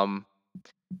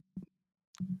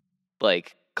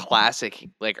 Like classic,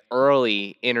 like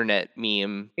early internet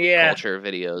meme culture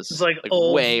videos. It's like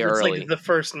old, way early. It's like the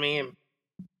first meme.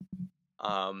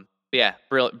 Yeah,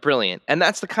 brilliant, and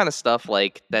that's the kind of stuff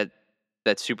like that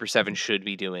Super 7 should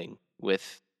be doing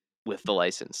with the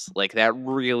license, like that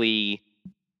really,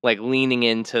 like leaning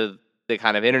into the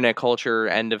kind of internet culture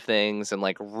end of things, and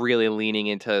like really leaning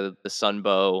into the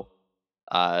Sunbow,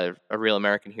 a Real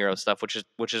American Hero stuff, which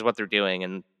is what they're doing,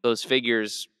 and those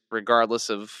figures, regardless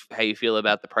of how you feel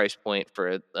about the price point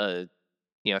for a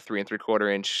 3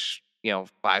 3/4 inch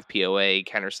 5 POA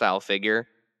Kenner style figure,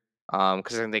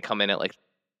 because I think they come in at like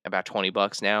about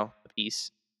 $20 now a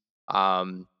piece.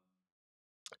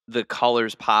 The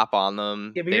colors pop on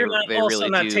them. Yeah, but you're not also really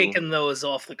not do. taking those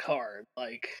off the card,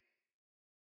 like.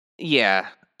 Yeah,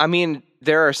 I mean,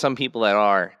 there are some people that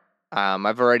are.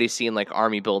 I've already seen like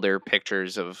army builder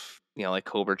pictures of like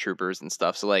Cobra Troopers and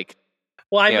stuff. So like,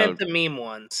 well, I meant the meme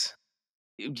ones.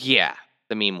 Yeah,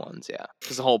 the meme ones. Yeah,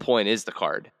 because the whole point is the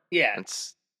card. Yeah,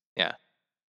 it's yeah.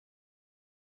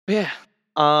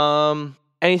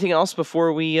 Anything else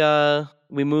before we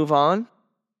move on?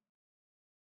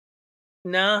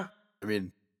 Nah. I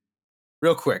mean,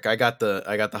 real quick, I got the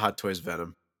Hot Toys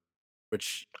Venom,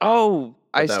 which I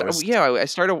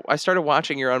started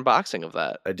watching your unboxing of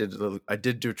that. I did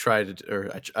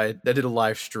a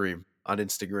live stream on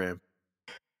Instagram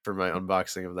for my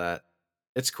unboxing of that.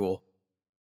 It's cool.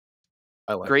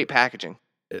 I like Great packaging.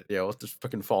 It was just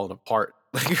fucking falling apart.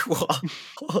 Like while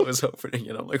I was opening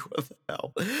it, I'm like, what the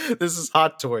hell? This is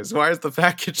Hot Toys. Why is the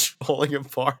package falling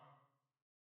apart?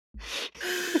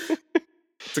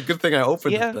 It's a good thing I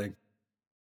opened the thing.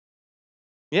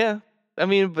 Yeah, I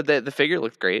mean, but the figure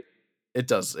looked great. It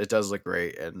does look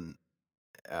great, and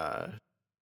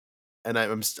And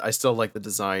I still like the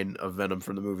design of Venom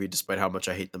from the movie, despite how much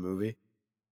I hate the movie.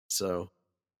 So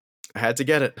I had to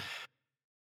get it.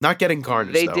 Not getting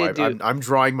Carnage They though. did do. I'm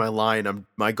drawing my line.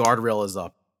 My guardrail is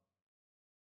up.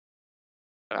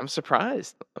 I'm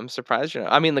surprised. I'm surprised.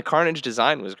 I mean, the Carnage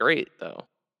design was great, though.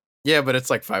 Yeah, but it's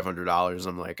like $500.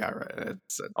 I'm like, all right,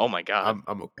 Oh my god.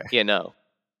 I'm okay. Yeah, no.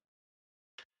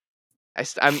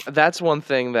 I'm. That's one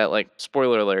thing that, like,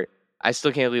 spoiler alert. I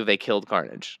still can't believe they killed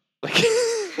Carnage. Like,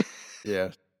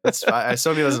 Yeah,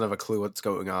 Sony doesn't have a clue what's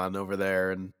going on over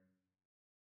there, and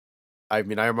I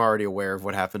mean, I'm already aware of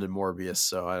what happened in Morbius,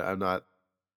 so I'm not.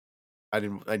 I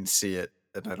didn't see it,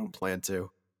 and I don't plan to.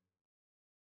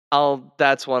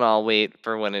 That's one I'll wait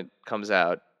for when it comes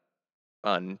out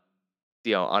on,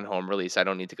 on home release. I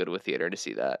don't need to go to a theater to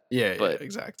see that. Yeah, But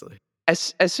exactly.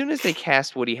 as soon as they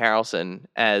cast Woody Harrelson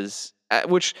as,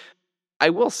 which I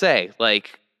will say,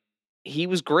 like, he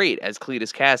was great as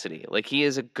Cletus Cassidy. Like, he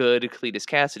is a good Cletus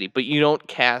Cassidy, but you don't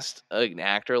cast an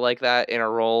actor like that in a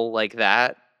role like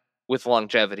that with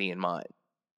longevity in mind.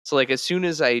 So, like, as soon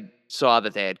as I saw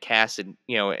that they had casted,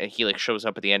 and he, like, shows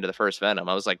up at the end of the first Venom,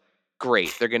 I was like,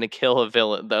 great, they're gonna kill a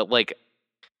villain, the, like,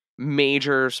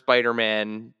 major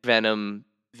Spider-Man Venom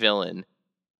villain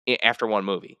after one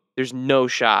movie. There's no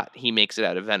shot he makes it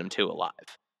out of Venom 2 alive.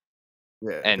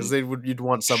 Yeah, because And you'd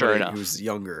want sure somebody enough. who's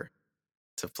younger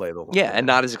to play the. Yeah, and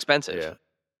not as expensive. Yeah.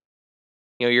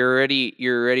 You're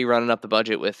already running up the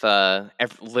budget with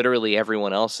literally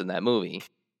everyone else in that movie.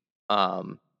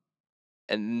 And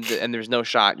there's no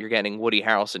shot you're getting Woody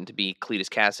Harrelson to be Cletus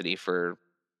Cassidy for,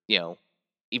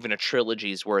 even a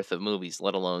trilogy's worth of movies,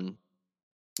 let alone,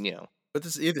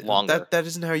 But longer. that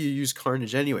isn't how you use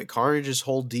Carnage anyway. Carnage's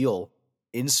whole deal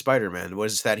in Spider-Man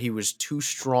was that he was too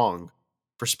strong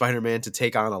for Spider-Man to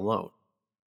take on alone.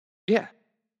 Yeah.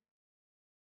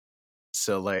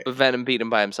 So like, But Venom beat him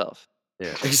by himself.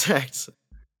 yeah, exactly.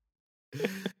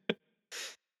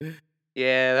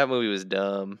 Yeah, that movie was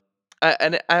dumb.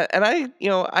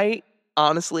 I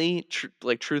honestly,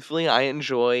 truthfully, I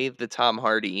enjoy the Tom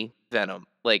Hardy Venom.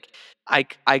 Like, I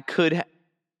could,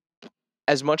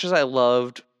 as much as I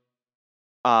loved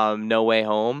No Way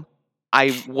Home,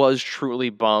 I was truly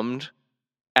bummed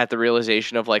at the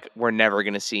realization of, like, we're never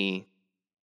gonna see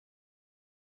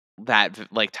that,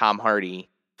 like, Tom Hardy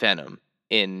Venom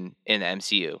in the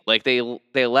MCU. Like, they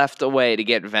left a way to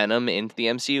get Venom into the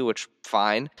MCU, which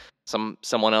fine,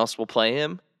 someone else will play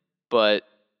him, but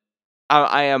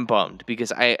I am bummed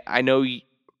because I know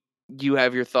you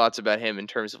have your thoughts about him in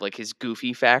terms of, like, his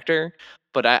goofy factor,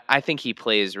 but I think he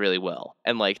plays really well,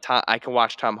 and, like, I can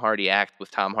watch Tom Hardy act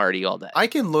with Tom Hardy all day. I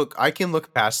can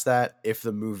look past that if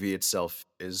the movie itself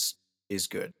is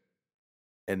good.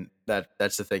 And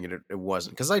that's the thing, it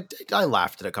wasn't, because I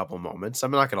laughed at a couple moments.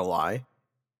 I'm not gonna lie.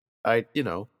 I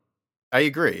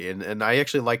agree, and I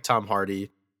actually like Tom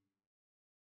Hardy.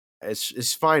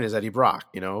 It's fine as Eddie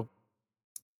Brock,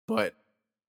 but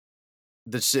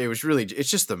it's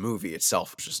just the movie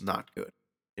itself was just not good.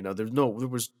 There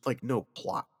was like no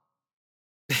plot.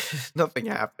 Nothing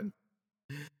happened.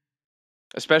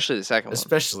 Especially the second one.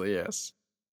 Especially, yes.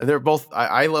 And they're both.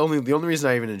 The only reason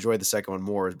I even enjoyed the second one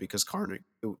more is because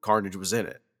Carnage was in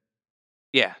it.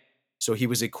 Yeah. So he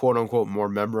was a quote unquote more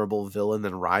memorable villain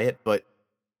than Riot, but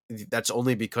that's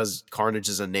only because Carnage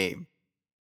is a name.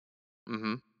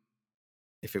 Mm-hmm.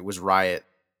 If it was Riot,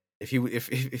 if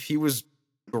he was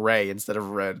gray instead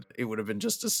of red, it would have been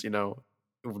just as, it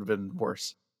would have been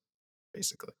worse,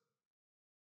 basically.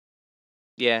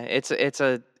 Yeah, it's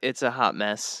a hot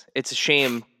mess. It's a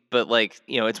shame, but, like,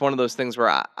 it's one of those things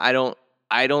where I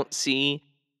don't see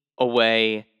a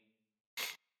way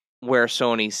where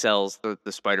Sony sells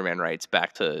the Spider-Man rights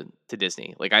back to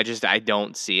Disney. Like, I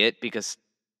don't see it, because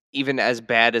even as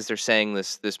bad as they're saying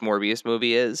this Morbius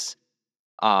movie is,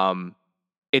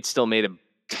 it still made a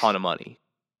ton of money.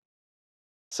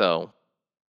 So,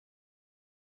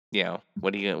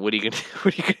 what are you gonna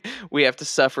we have to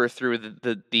suffer through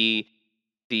the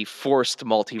forced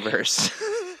multiverse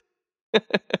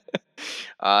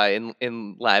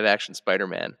in live action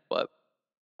Spider-Man. But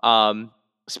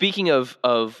speaking of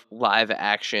live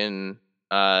action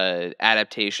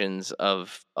adaptations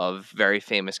of very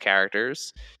famous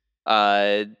characters,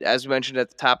 as we mentioned at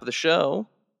the top of the show,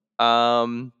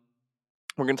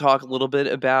 we're going to talk a little bit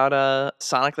about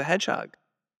Sonic the Hedgehog.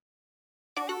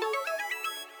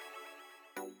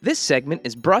 This segment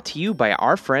is brought to you by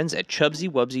our friends at Chubsy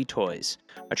Wubsy Toys.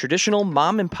 A traditional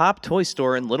mom-and-pop toy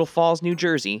store in Little Falls, New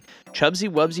Jersey, Chubsy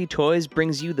Wubsy Toys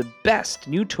brings you the best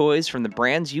new toys from the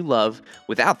brands you love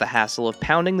without the hassle of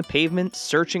pounding the pavement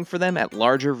searching for them at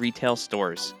larger retail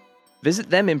stores. Visit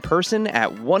them in person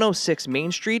at 106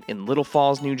 Main Street in Little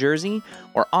Falls, New Jersey,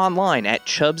 or online at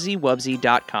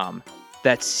chubzywubzy.com.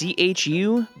 That's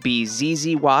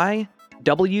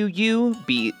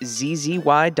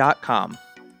CHUBZYWUBZZY.com.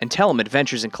 And tell them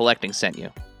Adventures in Collecting sent you.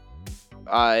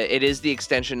 It is the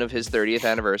extension of his 30th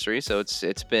anniversary, so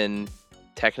it's been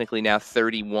technically now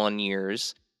 31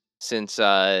 years since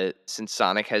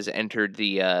Sonic has entered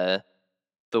the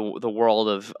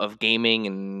world of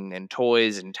gaming and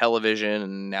toys and television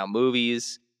and now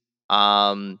movies.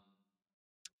 And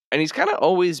he's kind of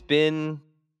always been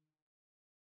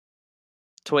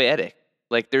toyetic.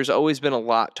 Like there's always been a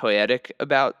lot toyetic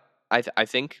about I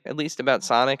think at least about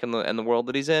Sonic and the world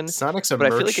that he's in. Sonic's a But I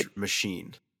feel merch like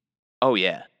machine. Oh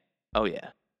yeah. I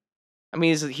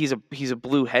mean he's a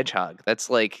blue hedgehog. That's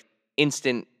like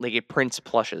instant, like it prints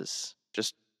plushes.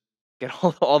 Just get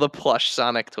all the plush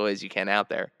Sonic toys you can out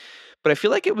there. But I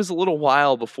feel like it was a little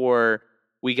while before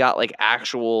we got like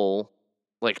actual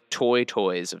like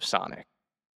toys of Sonic.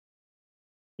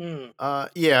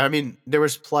 Yeah, I mean, there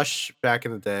was plush back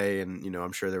in the day, and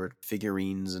I'm sure there were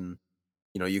figurines, and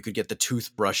you could get the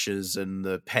toothbrushes and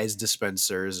the Pez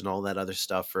dispensers and all that other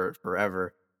stuff for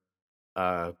forever.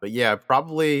 But yeah,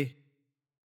 probably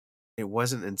it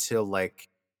wasn't until like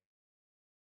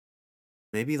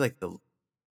maybe like the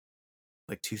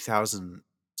 2000,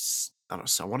 I don't know,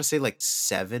 so I want to say like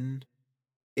 7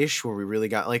 ish where we really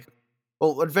got like,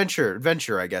 well, adventure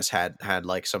I guess had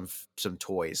like some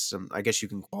toys, some, I guess you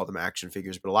can call them action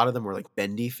figures, but a lot of them were like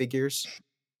bendy figures.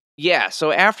 Yeah,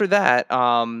 so after that,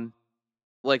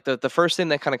 like the first thing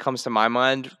that kind of comes to my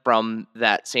mind from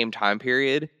that same time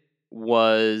period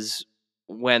was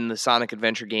when the Sonic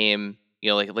Adventure game,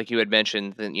 like you had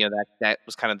mentioned, that that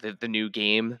was kind of the new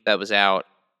game that was out.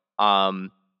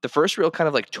 The first real kind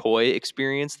of like toy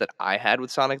experience that I had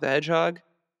with Sonic the Hedgehog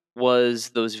was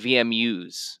those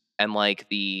VMUs and like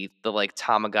the like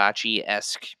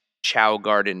Tamagotchi-esque Chow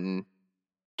Garden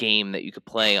game that you could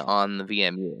play on the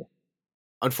VMU.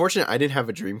 Unfortunately, I didn't have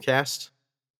a Dreamcast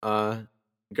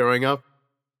growing up,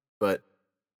 but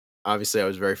obviously I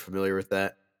was very familiar with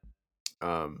that.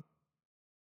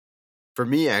 For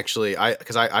me, actually,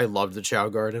 because I loved the Chow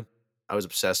Garden. I was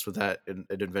obsessed with that in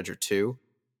Adventure 2,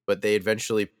 but they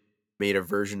eventually made a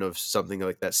version of something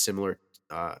like that similar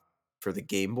for the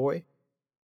Game Boy,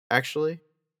 actually,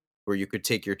 where you could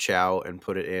take your Chow and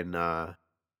put it in, I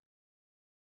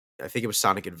think it was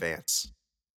Sonic Advance.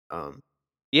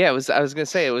 Yeah, it was. I was gonna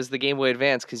say it was the Game Boy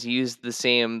Advance because you used the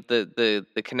same the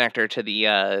connector to the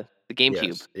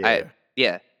GameCube. Yes,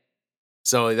 Yeah.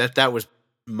 So that was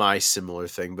my similar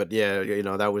thing, but yeah,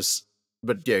 that was.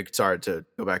 But yeah, sorry to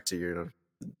go back to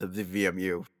the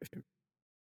VMU.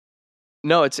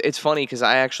 No, it's funny because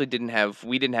we didn't have a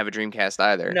Dreamcast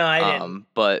either. No, I didn't.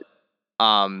 But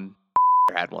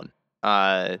had one.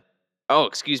 Oh,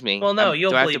 excuse me. Well, no,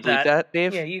 you'll do I have to bleep bleep that,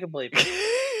 Dave? Yeah, you can bleep it.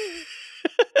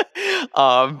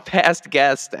 Past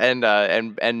guest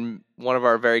and one of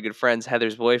our very good friends,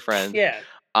 Heather's boyfriend. Yeah.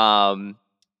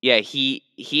 Yeah,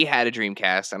 he had a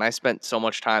Dreamcast, and I spent so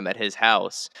much time at his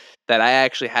house that I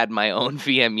actually had my own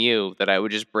VMU that I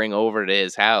would just bring over to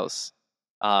his house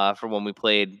for when we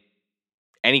played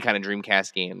any kind of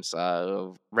Dreamcast games,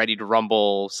 Ready to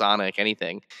Rumble, Sonic,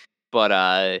 anything.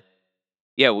 But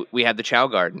yeah, we had the Chow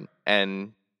Garden,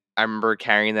 and I remember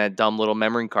carrying that dumb little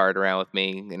memory card around with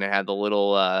me, and it had the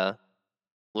little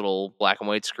black and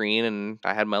white screen, and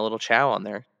I had my little Chow on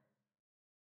there.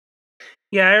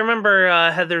 Yeah, I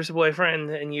remember Heather's boyfriend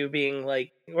and you being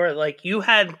like, or like you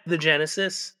had the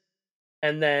Genesis,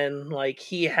 and then like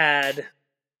he had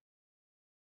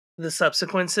the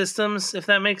subsequent systems, if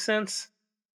that makes sense.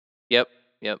 Yep.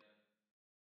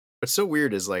 What's so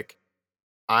weird is like,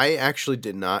 I actually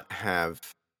did not have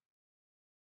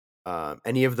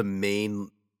any of the main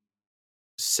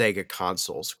Sega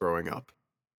consoles growing up,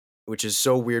 which is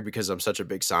so weird because I'm such a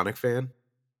big Sonic fan.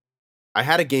 I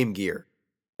had a Game Gear.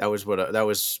 That was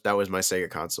that was my Sega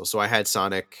console. So I had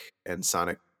Sonic and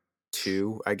Sonic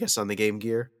 2, I guess, on the Game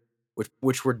Gear,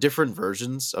 which were different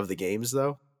versions of the games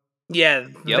though. Yeah,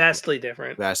 Yep. vastly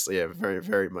different. Vastly, yeah, very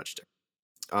very much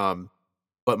different.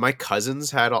 But my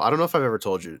cousins had all. I don't know if I've ever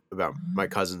told you about my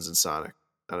cousins in Sonic.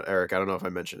 Eric, I don't know if I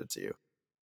mentioned it to you.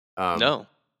 No.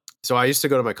 So I used to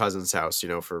go to my cousin's house,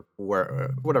 for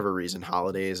whatever reason,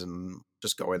 holidays, and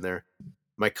just go in there.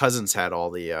 My cousins had all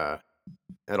the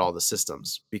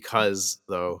systems because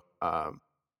though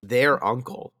their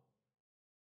uncle,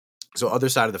 so other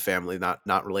side of the family,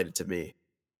 not related to me,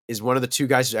 is one of the two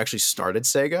guys who actually started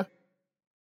Sega.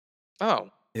 Oh,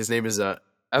 his name is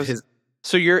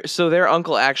So their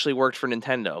uncle actually worked for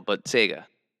Nintendo, but Sega.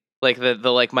 Like the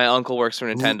like my uncle works for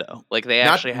Nintendo. Like they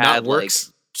not actually not had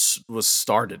works was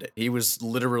started it. He was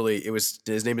literally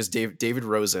his name is David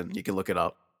Rosen. You can look it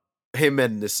up. Him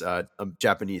and this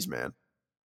Japanese man,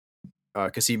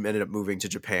 because he ended up moving to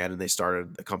Japan and they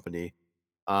started the company.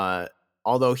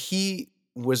 Although he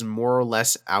was more or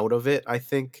less out of it, I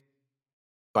think,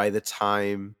 by the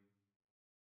time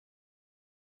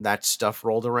that stuff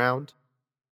rolled around,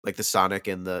 like the Sonic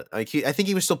and the I think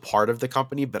he was still part of the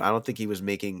company, but I don't think he was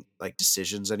making like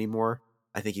decisions anymore.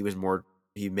 I think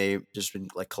he may have just been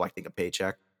like collecting a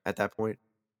paycheck at that point.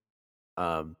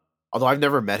 Although I've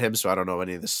never met him, so I don't know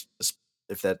any of this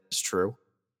if that is true.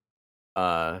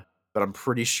 But I'm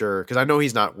pretty sure because I know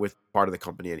he's not with part of the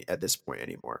company at this point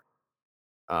anymore.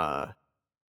 But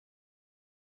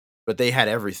they had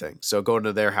everything. So going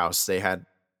to their house, they had,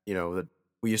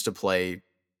 we used to play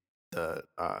the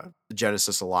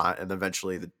Genesis a lot, and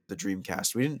eventually the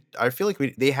Dreamcast. We didn't. I feel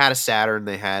like they had a Saturn,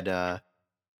 they had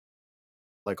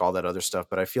like all that other stuff,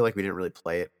 but I feel like we didn't really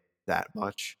play it that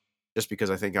much, just because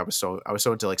I think I was so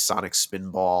into like Sonic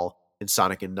Spinball and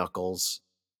Sonic and Knuckles,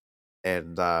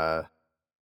 and then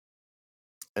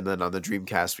on the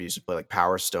Dreamcast we used to play like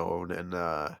Power Stone and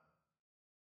Power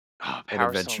Stone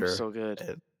was Adventure so good.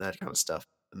 and that kind of stuff,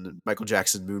 and then Michael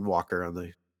Jackson Moonwalker on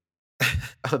the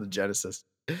on the Genesis.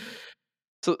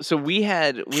 So we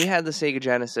had the Sega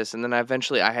Genesis, and then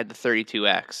eventually I had the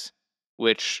 32X,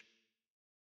 which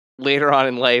later on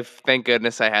in life, thank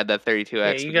goodness I had that 32X.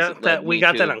 Yeah, you because got that. We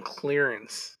got that on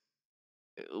clearance.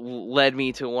 It led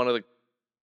me to one of the.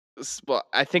 Well,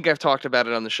 I think I've talked about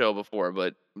it on the show before,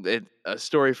 but a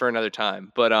story for another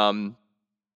time. But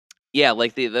yeah,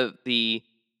 like the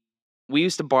we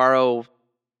used to borrow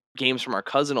games from our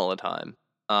cousin all the time.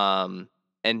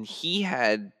 And he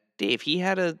had a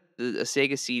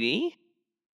Sega CD,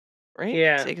 right?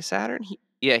 Yeah. Sega Saturn.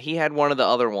 He had one of the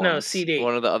other ones. No, CD.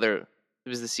 One of the other. It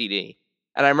was the CD,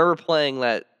 and I remember playing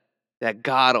that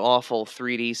god awful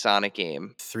 3D Sonic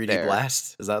game. 3D there.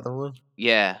 Blast, is that the one?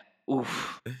 Yeah.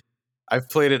 Oof. I've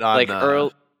played it on like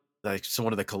like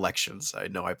one of the collections. I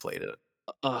know I played it.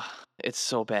 It's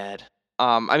so bad.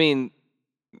 I mean,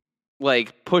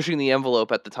 like pushing the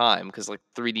envelope at the time because like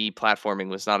 3D platforming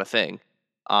was not a thing.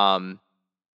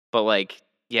 But like,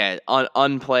 yeah,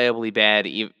 unplayably bad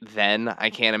then. I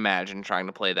can't imagine trying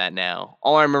to play that now.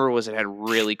 All I remember was it had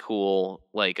really cool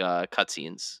like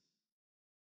cutscenes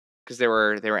because they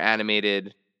were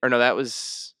animated. Or no, that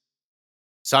was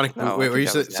Sonic. No, I wait, think were you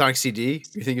that was Sonic CD?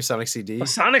 You think of Sonic CD?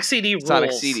 Sonic CD rules.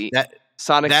 Sonic CD.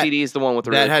 Sonic that- CD is the one with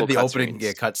the that really had cool the cutscenes. opening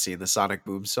cutscene, the Sonic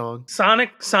Boom song.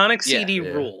 Sonic Yeah. CD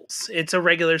rules. It's a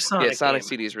regular Sonic. Yeah, Sonic game.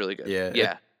 CD is really good. Yeah,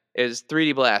 Yeah. It was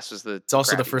 3D Blast was the. It's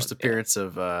also the crappy first one. appearance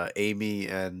of Amy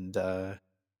and I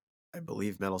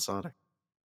believe Metal Sonic.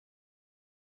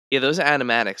 Yeah, those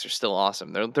animatics are still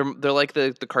awesome. They're like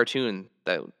the cartoon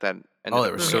that ended Oh, they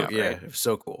up were coming so out, yeah, right? it was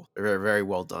so cool. They're very, very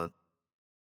well done.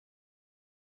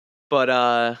 But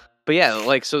yeah,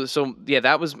 like so yeah,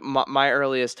 that was my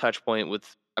earliest touch point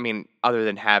with. I mean, other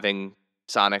than having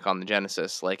Sonic on the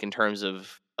Genesis, like in terms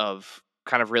of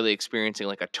kind of really experiencing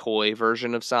like a toy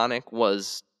version of Sonic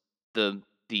was the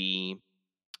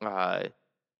uh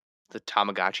the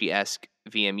Tamagotchi-esque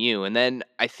VMU. And then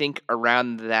I think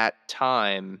around that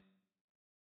time,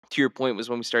 to your point, was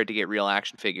when we started to get real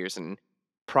action figures. And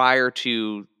prior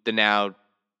to the now,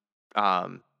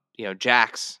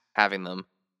 Jax having them,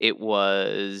 it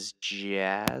was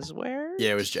Jazzwares?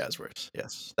 Yeah, it was Jazzwares.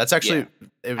 Yes, that's actually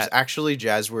it was At- actually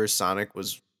Jazzwares Sonic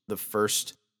was the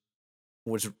first.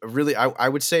 Was really I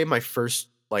would say my first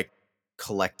like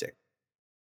collecting,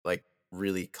 like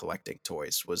really collecting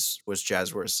toys was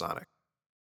Jazzwares Sonic.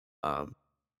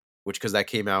 Which because that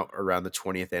came out around the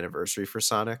 20th anniversary for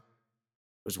Sonic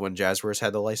was when Jazzwares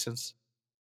had the license.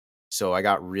 So I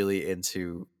got really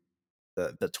into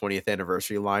the 20th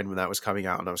anniversary line when that was coming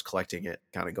out, and I was collecting it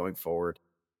kind of going forward.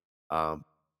 And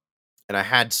I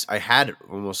had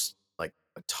almost like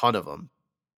a ton of them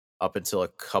up until a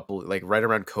couple like right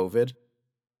around COVID,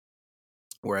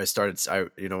 where I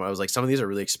was like, some of these are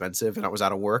really expensive, and I was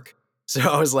out of work, so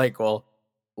I was like, well,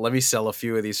 let me sell a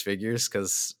few of these figures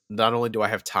because not only do I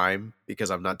have time because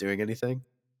I'm not doing anything,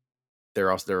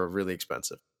 they're really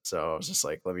expensive. So I was just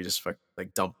like, let me just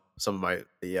like dump some of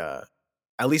the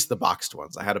at least the boxed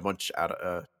ones. I had a bunch out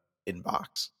of in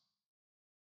box,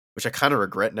 which I kind of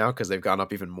regret now because they've gone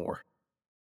up even more.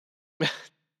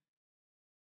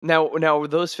 Now,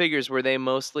 those figures were they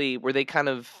kind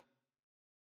of?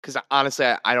 Because honestly,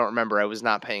 I don't remember. I was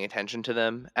not paying attention to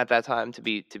them at that time. To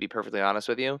be perfectly honest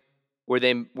with you, were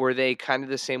they kind of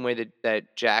the same way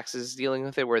that Jax is dealing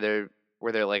with it, where they're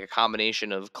they're like a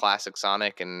combination of classic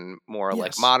Sonic and more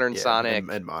like Yes. modern Yeah, Sonic?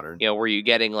 and modern. Were you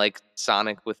getting like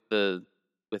Sonic with the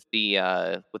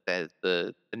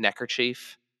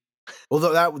neckerchief Well,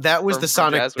 that was from the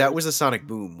Sonic Jazzwares?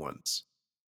 Boom ones,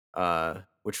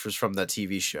 which was from the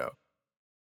TV show.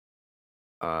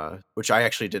 Which I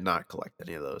actually did not collect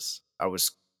any of those. I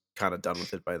was kind of done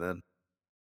with it by then,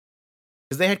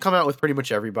 because they had come out with pretty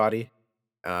much everybody.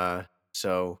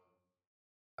 So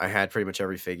I had pretty much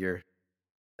every figure,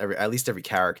 at least every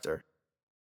character.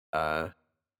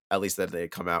 At least that they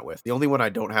had come out with. The only one I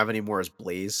don't have anymore is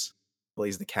Blaze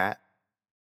the cat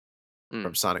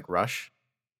from Sonic Rush,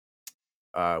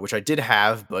 which I did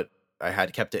have, but I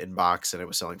had kept it in box and it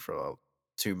was selling for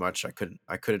too much. I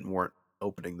couldn't warrant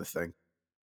opening the thing.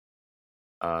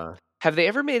 Have they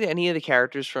ever made any of the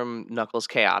characters from Knuckles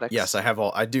Chaotix? Yes, I have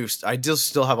all. I do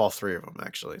still have all 3 of them.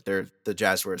 Actually, they're the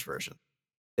Jazzwares version.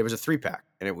 There was a 3-pack,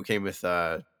 and it came with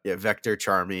Vector,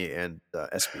 Charmy, and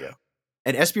Espio.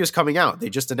 And Espio's coming out. They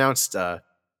just announced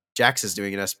Jax is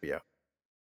doing an Espio.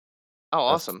 Oh,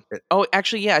 awesome!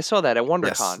 Actually, yeah, I saw that at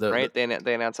WonderCon. Yes, right? They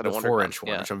announced it the at WonderCon. 4-inch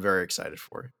one, which I'm very excited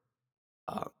for,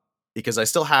 because I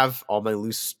still have all my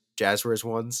loose Jazzwares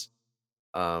ones,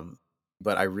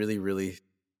 but I really, really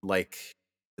like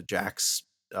the Jax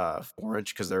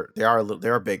 4-inch because they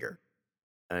are bigger,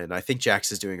 and I think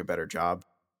Jax is doing a better job.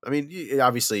 I mean,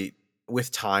 obviously,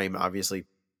 with time, obviously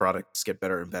products get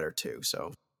better and better too.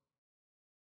 So,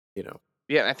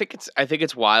 Yeah, I think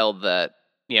it's wild that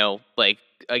like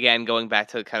again going back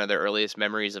to kind of the earliest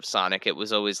memories of Sonic, it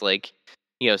was always like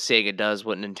Sega does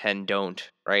what Nintendo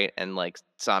don't, right? And like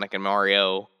Sonic and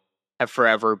Mario have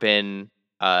forever been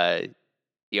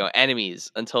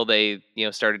enemies until they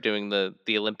started doing the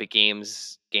Olympic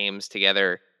games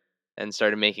together and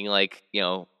started making like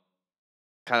kind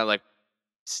of like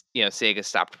Sega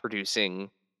stopped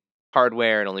producing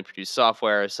hardware and only produced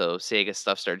software, so Sega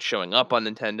stuff started showing up on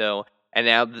Nintendo, and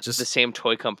now the same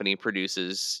toy company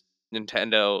produces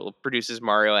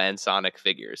Mario and Sonic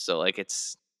figures. So like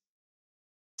it's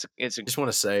I just want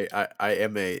to say I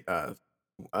am at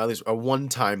least a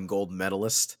 1-time gold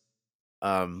medalist.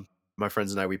 My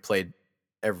friends and I we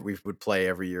would play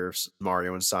every year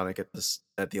Mario and Sonic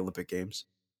at the Olympic Games.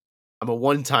 I'm a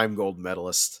 1-time gold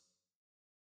medalist.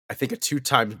 I think a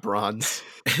 2-time bronze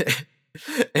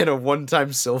and a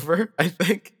 1-time silver, I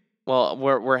think. Well,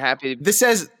 we're happy. This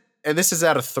is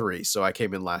out of 3, so I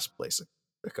came in last place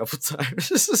a couple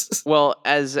times. Well,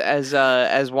 as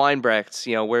Weinbrechts,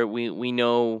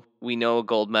 we know a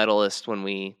gold medalist when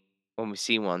we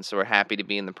see one, so we're happy to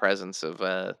be in the presence of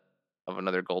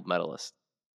another gold medalist.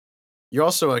 You're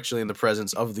also actually in the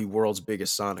presence of the world's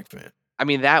biggest Sonic fan. I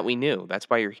mean, that we knew. That's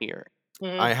why you're here.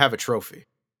 Mm-hmm. I have a trophy.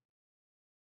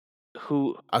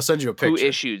 I'll send you a picture. Who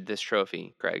issued this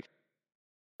trophy, Craig?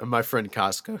 My friend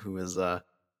Casca, who is of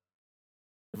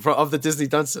the Disney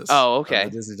Dunces. Oh, okay.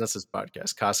 The Disney Dunces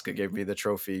podcast. Casca gave me the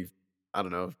trophy, I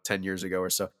don't know, 10 years ago or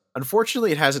so.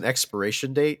 Unfortunately, it has an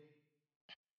expiration date.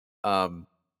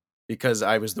 Because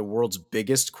I was the world's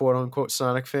biggest quote unquote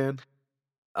Sonic fan.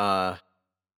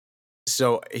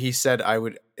 So he said I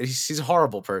would. He's a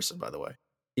horrible person, by the way.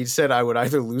 He said I would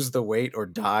either lose the weight or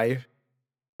die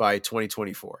by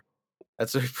 2024.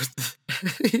 That's what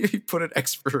he put an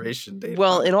expiration date.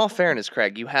 Well, in all fairness,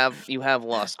 Craig, you have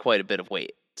lost quite a bit of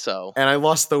weight. So, and I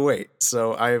lost the weight,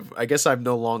 so I guess I'm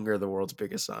no longer the world's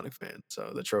biggest Sonic fan.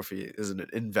 So the trophy isn't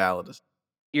invalid.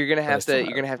 You're gonna have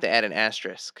to add an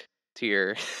asterisk to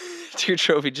your to your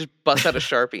trophy. Just bust out a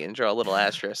Sharpie and draw a little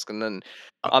asterisk, and then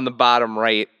on the bottom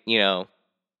right,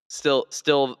 still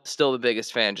the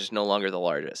biggest fan, just no longer the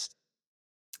largest.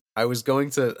 I was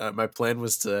going to. My plan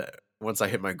was to, once I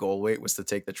hit my goal weight, was to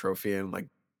take the trophy and like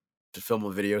to film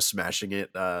a video smashing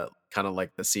it, kind of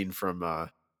like the scene from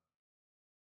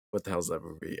what the hell's that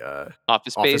movie?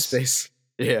 Office Space.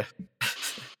 Yeah.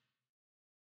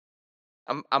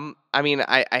 I mean,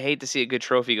 I hate to see a good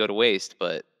trophy go to waste,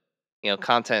 but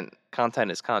content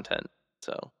is content.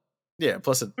 So yeah.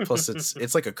 Plus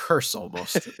it's like a curse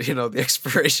almost. The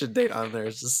expiration date on there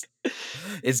is just,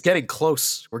 it's getting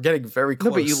close. We're getting very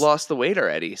close. No, but you lost the weight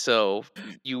already, so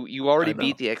you already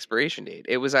beat the expiration date.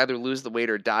 It was either lose the weight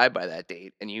or die by that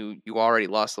date, and you already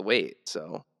lost the weight.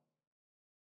 So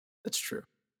that's true.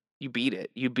 You beat it.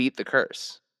 You beat the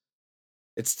curse.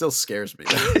 It still scares me.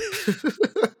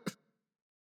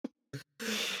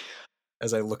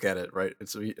 As I look at it, right,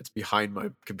 it's behind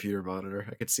my computer monitor.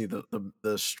 I can see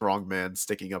the strong man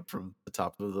sticking up from the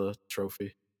top of the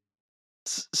trophy.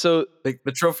 So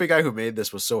the trophy guy who made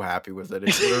this was so happy with it.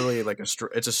 It's literally like it's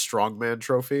a strongman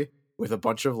trophy with a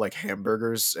bunch of like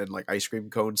hamburgers and like ice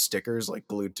cream cone stickers like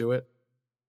glued to it.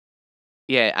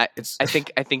 Yeah, It's I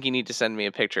think you need to send me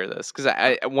a picture of this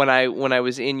because when I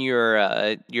was in your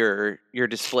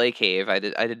display cave, I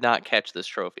did not catch this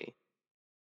trophy.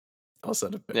 I'll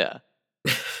send a pic. Yeah.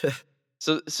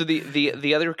 So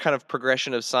the other kind of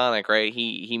progression of Sonic, right?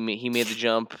 He made the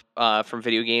jump from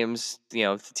video games, to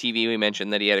TV. We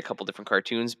mentioned that he had a couple different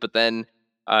cartoons, but then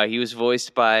he was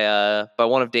voiced by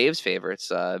one of Dave's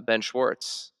favorites, Ben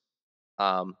Schwartz.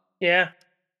 Yeah,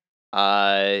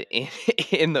 In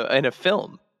in a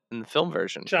film, in the film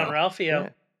version. John Oh, Ralphio.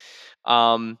 Yeah.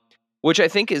 Um, which I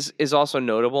think is also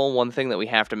notable. One thing that we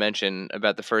have to mention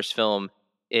about the first film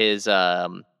is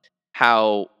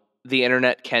how the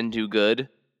internet can do good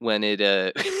when it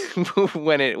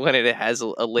when it has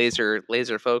a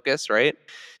laser focus, right?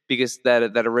 Because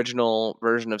that original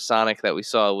version of Sonic that we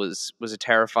saw was a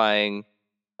terrifying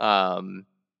um,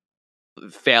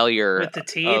 failure With the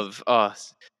teeth?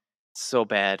 of so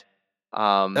bad.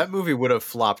 that movie would have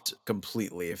flopped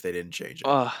completely if they didn't change it.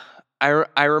 Uh,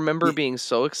 I remember The- being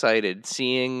so excited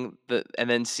seeing the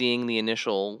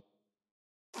initial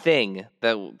thing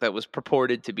that was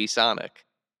purported to be Sonic.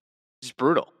 It's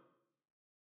brutal.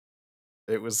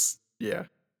 It was, yeah.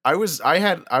 I was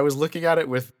looking at it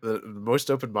with the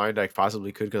most open mind I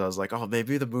possibly could because I was like, oh,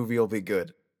 maybe the movie will be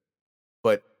good,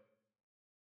 but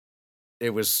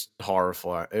it was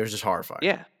horrifying. It was just horrifying.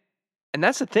 Yeah. And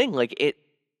that's the thing, like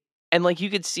and like you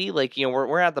could see, like,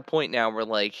 we're at the point now where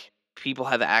like people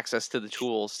have access to the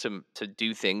tools to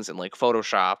do things in like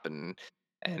Photoshop and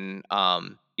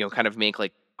kind of make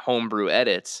like homebrew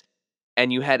edits.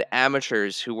 And you had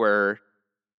amateurs who were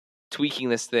tweaking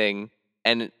this thing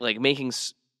and like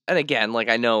and again, like,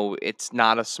 I know it's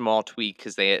not a small tweak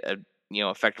because they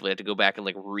effectively had to go back and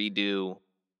like redo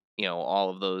all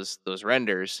of those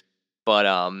renders, but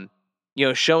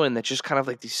showing that just kind of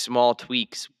like these small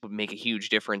tweaks would make a huge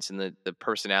difference in the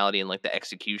personality and like the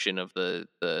execution of the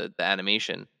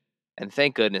animation. And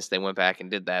thank goodness they went back and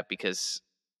did that, because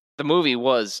the movie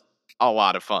was a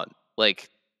lot of fun. Like,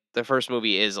 the first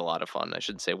movie is a lot of fun. I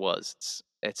shouldn't say was.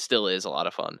 It still is a lot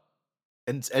of fun.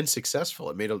 And successful.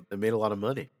 It made a lot of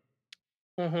money.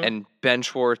 Mm-hmm. And Ben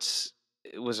Schwartz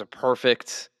was a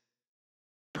perfect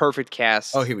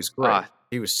cast. Oh, he was great.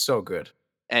 He was so good.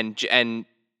 And Jim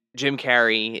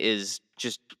Carrey is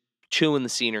just chewing the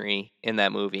scenery in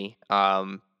that movie.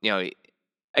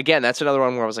 Again, that's another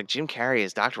one where I was like, Jim Carrey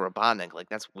is Dr. Robotnik. Like,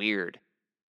 that's weird.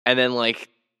 And then like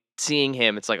seeing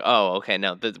him, it's like, oh, okay,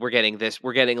 no, we're getting this.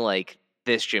 We're getting like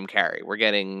this Jim Carrey. We're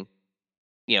getting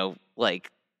like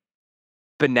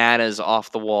bananas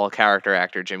off the wall character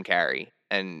actor Jim Carrey,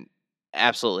 and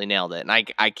absolutely nailed it. And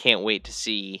I can't wait to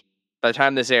see. By the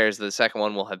time this airs, the second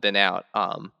one will have been out.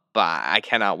 But I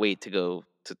cannot wait to go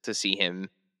to see him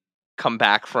come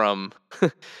back from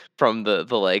from the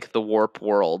like the warp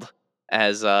world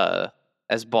as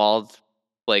bald,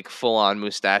 like full on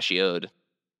mustachioed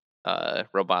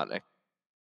Robotnik.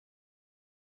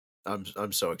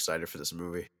 I'm so excited for this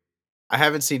movie. I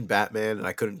haven't seen Batman, and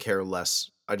I couldn't care less.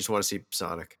 I just want to see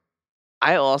Sonic.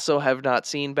 I also have not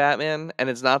seen Batman, and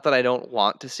it's not that I don't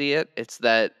want to see it. It's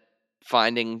that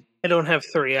finding I don't have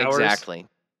 3 hours. exactly.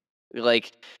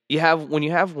 Like, when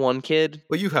you have one kid.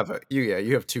 Well, you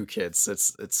have two kids.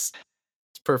 It's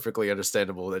perfectly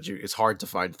understandable that it's hard to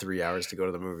find 3 hours to go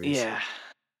to the movies. Yeah.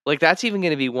 Like, that's even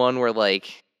going to be one where,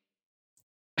 like,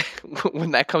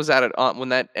 when that comes out when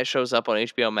that shows up on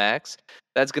HBO Max,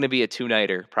 that's going to be a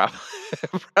 2-nighter, probably.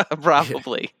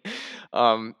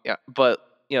 Yeah, but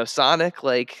Sonic,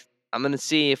 like, I'm going to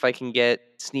see if I can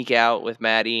sneak out with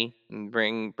Maddie and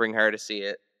bring her to see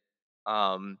it.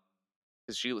 Because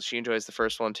she enjoys the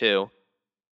first one too.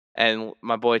 And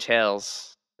my boy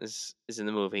Tails is in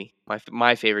the movie.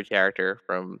 My favorite character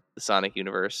from the Sonic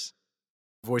universe.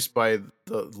 Voiced by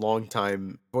the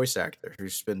longtime voice actor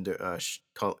who's been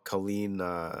Colleen.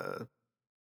 Can't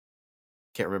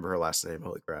remember her last name.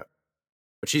 Holy crap!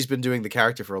 But she's been doing the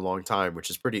character for a long time, which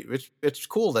is pretty. It's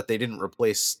cool that they didn't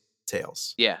replace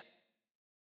Tails. Yeah.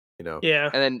 Yeah.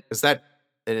 And then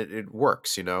it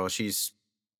works. She's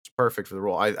perfect for the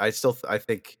role. I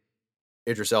think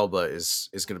Idris Elba is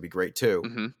going to be great too.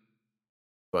 mm-hmm.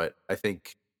 But I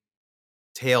think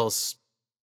Tails,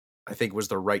 was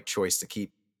the right choice to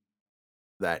keep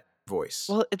that voice.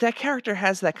 Well, that character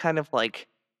has that kind of like.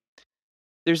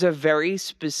 There's a very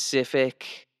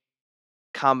specific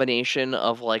combination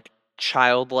of like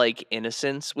childlike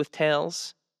innocence with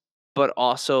Tails, but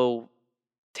also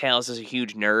Tails is a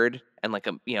huge nerd and like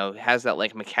has that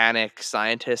like mechanic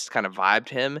scientist kind of vibe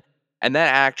to him, and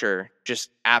that actor just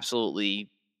absolutely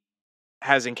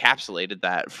has encapsulated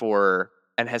that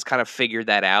and has kind of figured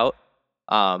that out.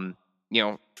 Um, you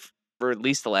know, for at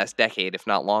least the last decade, if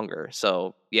not longer.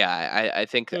 So yeah, I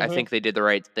think they did the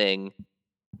right thing.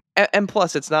 And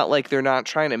plus, it's not like they're not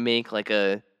trying to make like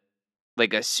a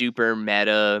super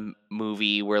meta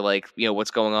movie where like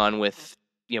what's going on with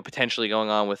potentially going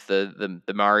on with the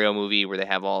Mario movie where they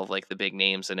have all of like the big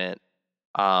names in it.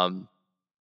 I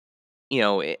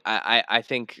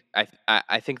think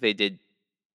I think they did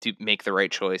to make the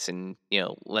right choice and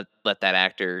let that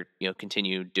actor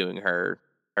continue doing her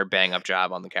bang up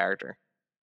job on the character.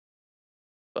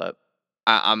 But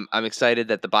I'm excited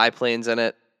that the biplane's in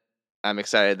it. I'm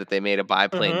excited that they made a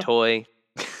biplane toy.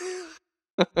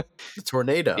 The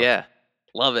tornado. Yeah,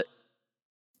 love it.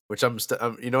 Which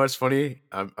you know what's funny?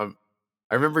 I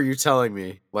remember you telling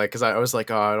me like because I was like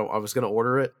I was gonna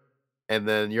order it, and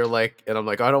then you're like, and I'm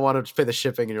like, I don't want to pay the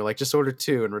shipping, and you're like, just order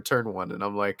 2 and return 1, and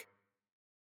I'm like,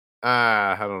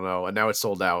 I don't know, and now it's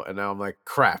sold out, and now I'm like,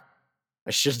 crap,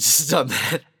 I should have just done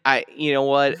that. You know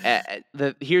what?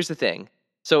 Here's the thing.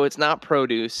 So it's not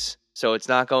produce, so it's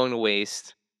not going to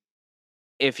waste.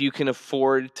 If you can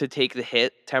afford to take the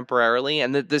hit temporarily,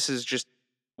 and this is just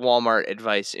Walmart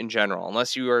advice in general,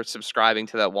 unless you are subscribing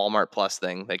to that Walmart Plus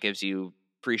thing that gives you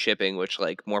free shipping, which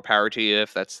like more power to you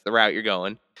if that's the route you're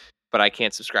going. But I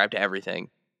can't subscribe to everything.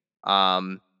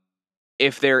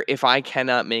 If I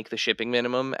cannot make the shipping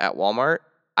minimum at Walmart,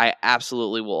 I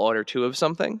absolutely will order 2 of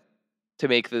something to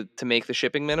make the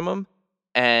shipping minimum.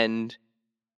 And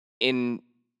in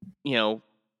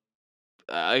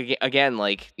again,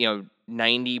 like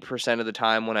 90% of the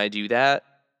time when I do that,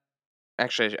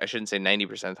 actually I shouldn't say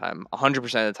 90% of the time, 100%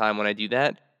 of the time when I do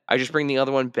that, I just bring the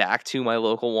other one back to my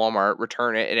local Walmart,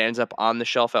 return it, it ends up on the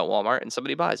shelf at Walmart, and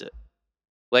somebody buys it.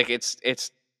 Like it's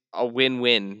a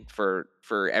win-win for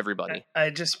everybody. I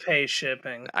just pay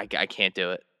shipping. I can't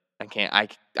do it. I can't. I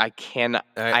cannot.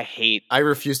 I hate. I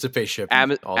refuse to pay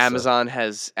shipping. Amazon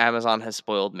has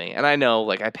spoiled me, and I know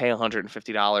like I pay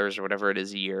 $150 or whatever it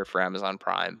is a year for Amazon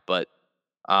Prime, but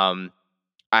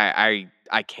I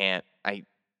can't.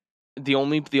 The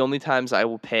only times I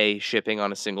will pay shipping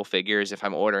on a single figure is if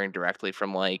I'm ordering directly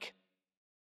from like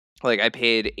I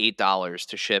paid $8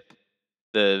 to ship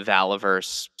the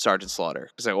Valaverse Sergeant Slaughter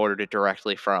because I ordered it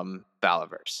directly from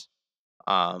Valaverse.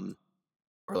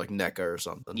 Or like NECA or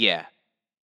something. Yeah.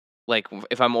 Like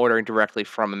if I'm ordering directly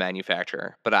from a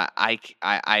manufacturer, but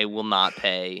I will not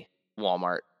pay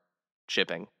Walmart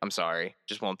shipping. I'm sorry,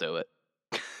 just won't do it.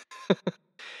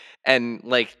 And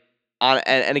like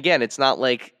and again, it's not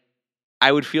like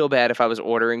I would feel bad if I was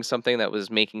ordering something that was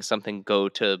making something go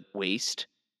to waste,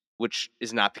 which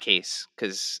is not the case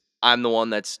because I'm the one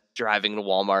that's driving to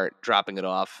Walmart, dropping it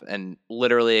off, and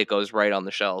literally it goes right on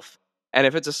the shelf. And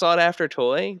if it's a sought after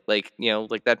toy, like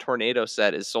like that tornado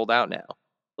set is sold out now.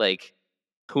 Like,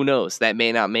 who knows? That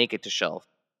may not make it to shelf.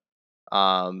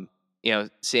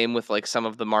 Same with like some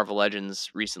of the Marvel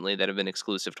Legends recently that have been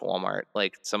exclusive to Walmart.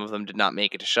 Like some of them did not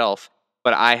make it to shelf,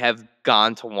 but I have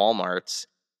gone to Walmart's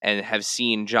and have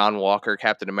seen John Walker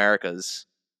Captain America's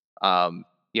on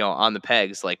the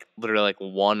pegs, like literally like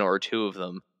 1 or 2 of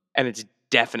them, and it's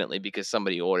definitely because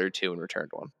somebody ordered 2 and returned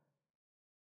 1.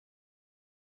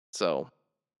 So,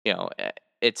 I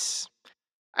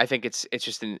think it's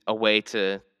just a way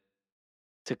to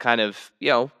kind of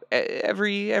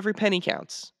every penny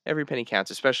counts. Every penny counts,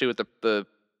 especially with the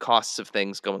costs of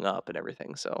things going up and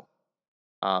everything. So,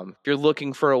 if you're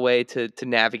looking for a way to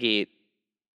navigate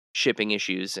shipping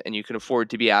issues and you can afford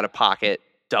to be out of pocket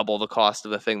double the cost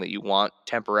of the thing that you want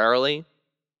temporarily,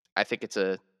 I think it's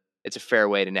a fair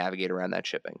way to navigate around that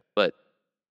shipping. But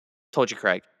told you,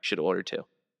 Craig, should order 2.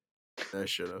 I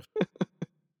should have.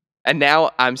 And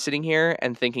now I'm sitting here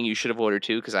and thinking you should have ordered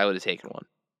 2 because I would have taken 1.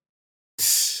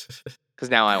 Because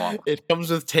now I want one. It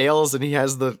comes with tails and he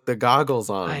has the goggles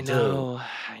on. I know.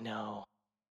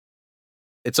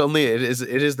 It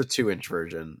is the 2-inch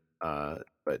version,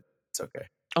 but it's okay.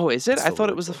 Oh, is it? It's I thought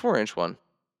really it was the cool. 4-inch one.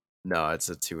 No, it's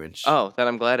a 2-inch. Oh, then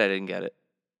I'm glad I didn't get it.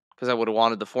 Because I would have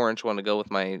wanted the 4-inch one to go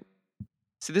with my...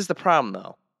 See, this is the problem,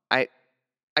 though. I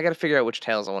got to figure out which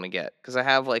tails I want to get. Because I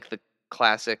have, like, the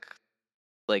classic,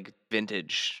 like,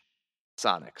 vintage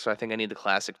Sonic. So I think I need the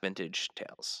classic vintage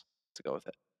tails to go with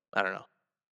it. I don't know.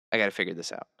 I got to figure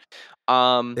this out.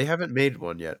 They haven't made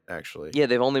one yet, actually. Yeah,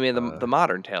 they've only made the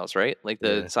modern tails, right? Like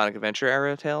the Yeah. Sonic Adventure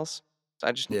era tails. So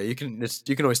you can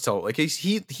always tell. Like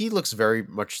he looks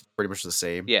pretty much the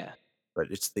same. Yeah,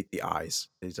 but it's like the eyes.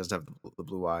 He doesn't have the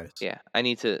blue eyes. Yeah, I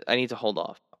need to hold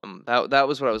off. That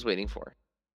was what I was waiting for.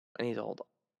 I need to hold off.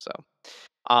 So,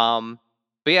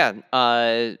 but yeah,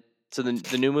 so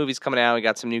the new movie's coming out. We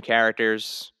got some new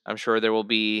characters. I'm sure there will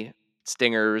be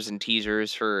stingers and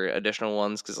teasers for additional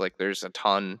ones because like there's a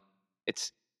ton.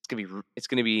 It's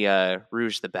gonna be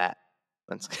Rouge the Bat.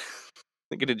 That's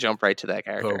I'm gonna jump right to that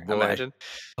Oh character. boy. Imagine.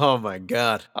 Oh my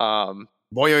god. Yeah,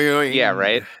 Boing.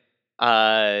 right.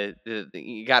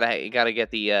 You gotta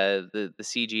get the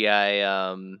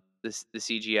CGI the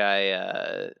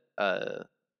CGI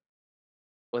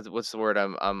what's the word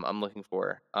I'm looking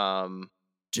for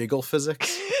Jiggle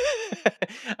physics.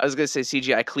 I was gonna say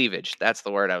CGI cleavage. That's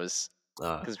the word I was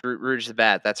Uh, because Rouge the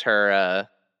Bat. That's her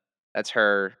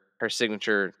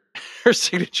signature her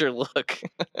signature look.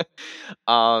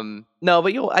 No,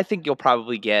 but I think you'll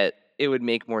probably get. It would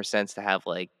make more sense to have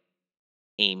like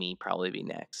Amy probably be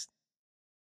next.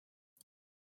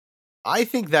 I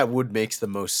think that would makes the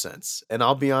most sense. And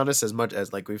I'll be honest, as much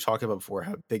as like we've talked about before,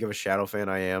 how big of a Shadow fan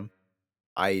I am,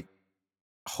 I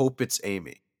hope it's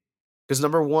Amy. Because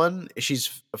number one,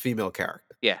 she's a female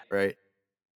character, Yeah, right?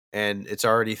 And there's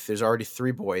already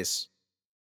three boys.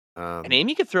 and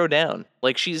Amy could throw down.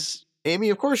 Like Amy,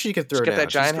 of course, she could she's throw got that down.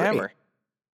 She's giant great. hammer.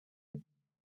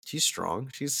 She's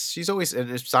strong. She's always and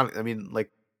it's Sonic. I mean,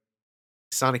 like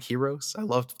Sonic Heroes. I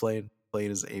loved playing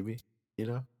as Amy. You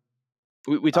know.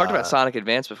 We talked about Uh Sonic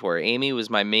Advance before. Amy was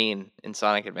my main in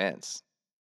Sonic Advance.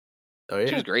 oh She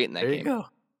yeah. was great in that There you game. go.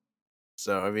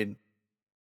 So I mean,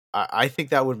 I think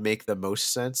that would make the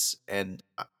most sense. And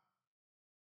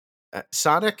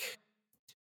Sonic.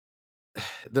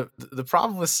 The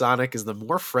problem with Sonic is the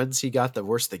more friends he got, the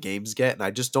worse the games get, and I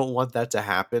just don't want that to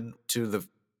happen to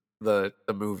the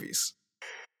movies.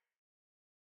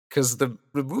 Because the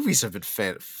movies have been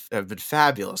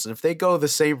fabulous, and if they go the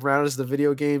same route as the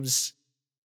video games,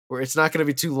 where it's not going to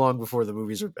be too long before the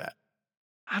movies are bad.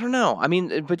 I don't know. I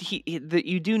mean, but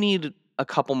you do need a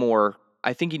couple more.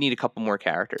 I think you need a couple more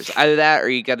characters. Either that, or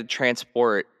you got to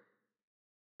transport.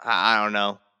 I don't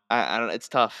know. I don't. It's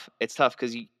tough. It's tough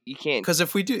because you can't. Because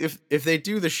if they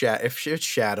do if it's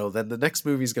Shadow, then the next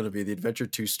movie is going to be the Adventure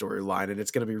 2 storyline, and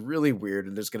it's going to be really weird,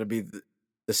 and there's going to be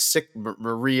the sick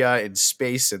Maria in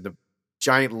space and the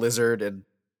giant lizard, and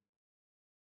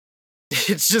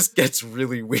it just gets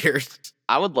really weird.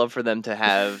 I would love for them to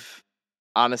have.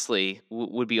 Honestly,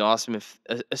 would be awesome if,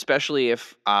 especially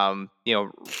if,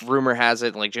 rumor has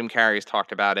it, like Jim Carrey has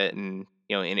talked about it, and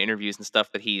in interviews and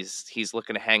stuff, that he's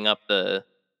looking to hang up the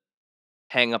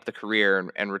career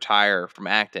and retire from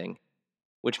acting,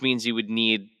 which means you would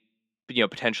need,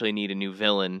 potentially need a new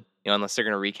villain, unless they're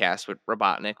going to recast with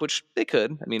Robotnik, which they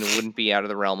could. I mean, it wouldn't be out of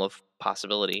the realm of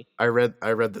possibility. I read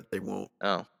that they won't.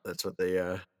 Oh, That's what they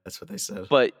said.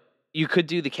 but you could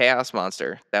do the Chaos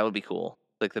Monster. That would be cool,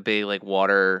 like the big like the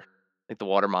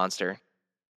water monster.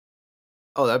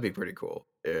 Oh, that'd be pretty cool.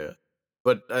 Yeah,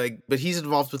 but he's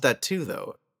involved with that too,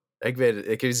 though. Eggman,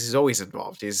 because he's always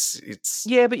involved. It's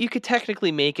Yeah, but you could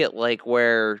technically make it like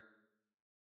where,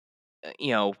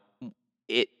 you know,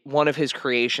 it one of his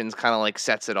creations kind of like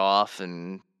sets it off,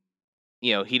 and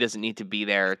he doesn't need to be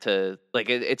there to like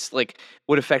it's like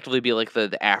would effectively be like the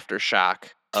aftershock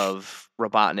of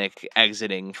Robotnik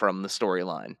exiting from the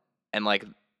storyline, and like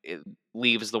it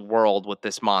leaves the world with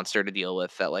this monster to deal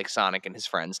with that like Sonic and his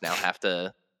friends now have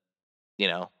to, you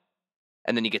know,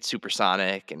 and then you get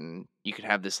Supersonic, and you could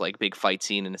have this like big fight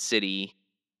scene in a city.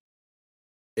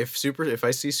 if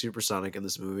I see Supersonic in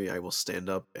this movie, I will stand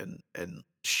up and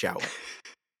shout.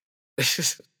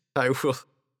 I will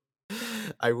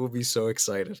I will be so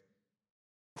excited.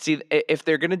 See, if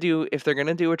they're gonna do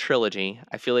a trilogy,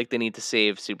 I feel like they need to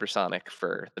save Supersonic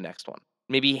for the next one.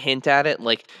 Maybe hint at it,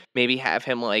 like maybe have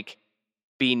him like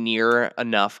be near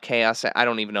enough Chaos. I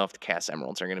don't even know if the Chaos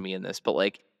Emeralds are gonna be in this, but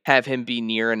like have him be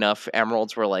near enough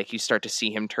Emeralds where like you start to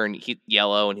see him turn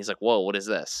yellow, and he's like, "Whoa, what is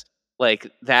this?" Like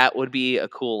that would be a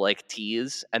cool like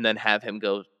tease, and then have him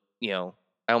go.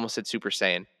 I almost said Super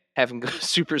Saiyan. Have him go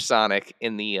Supersonic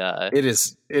in the. It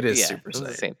is Yeah, Super it's the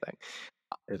Saiyan. same thing.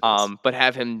 It is. But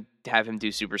have him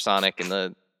do Supersonic in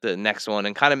the next one,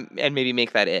 and kind of and maybe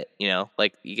make that it.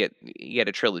 Like you get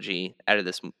a trilogy out of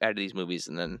these movies,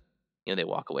 and then they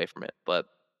walk away from it. But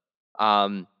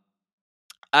um,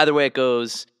 either way it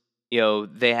goes,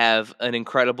 they have an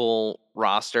incredible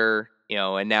roster.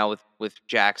 And now with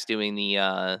Jax doing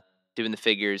the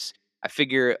figures, I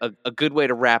figure a good way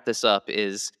to wrap this up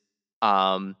is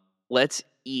let's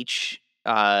each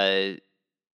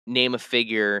name a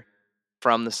figure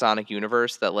from the Sonic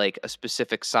universe that like a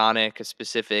specific Sonic, a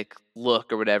specific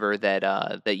look or whatever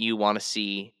that you want to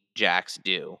see Jax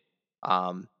do.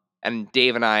 And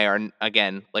Dave and I are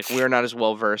again like we're not as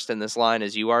well versed in this line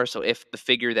as you are. So if the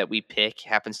figure that we pick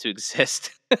happens to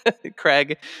exist,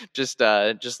 Craig, just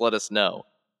let us know.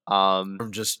 From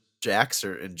just Jax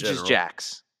or in Just general.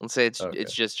 Jax. Let's say it's Okay.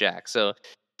 just Jax. So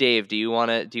Dave, do you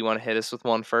want to hit us with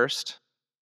one first?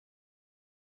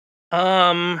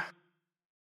 I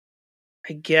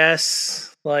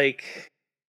guess like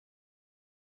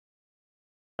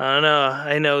I don't know.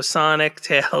 I know Sonic,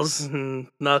 Tails, and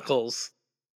Knuckles.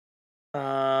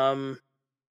 I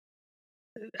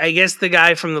guess the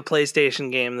guy from the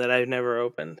PlayStation game that I've never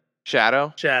opened,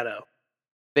 Shadow. Shadow.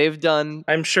 They've done.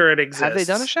 I'm sure it Have they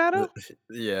done a exists. Shadow?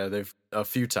 Yeah, they've a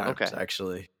few times Okay.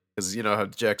 actually, because you know how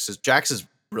Jax is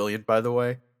brilliant. By the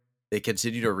way, they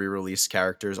continue to re-release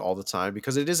characters all the time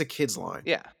because it is a kids line.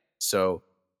 Yeah. So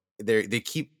they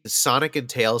keep Sonic and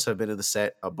Tails have been in the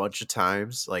set a bunch of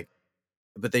times, like,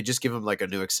 but they just give them like a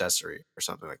new accessory or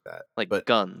something like that. Like But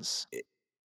guns.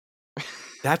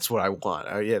 that's what I want.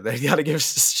 Yeah, they gotta give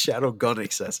Shadow gun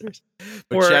accessories.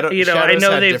 But Or I Shadows know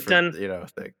had they've different, done.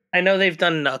 thing. I know they've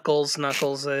done Knuckles.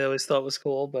 Knuckles, I always thought was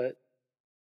cool, but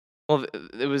Well,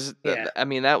 it was. yeah. I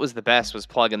mean, that was the best. Was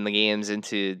plugging the games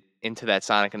into that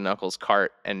Sonic and Knuckles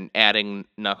cart and adding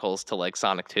Knuckles to like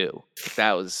Sonic 2.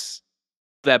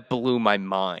 That blew my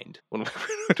mind when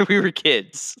when we were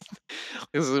kids.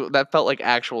 That felt like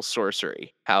actual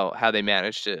sorcery. How they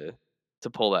managed to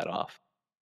pull that off.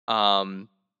 Um,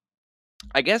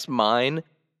 I guess mine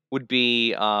would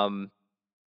be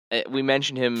we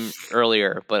mentioned him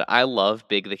earlier, but I love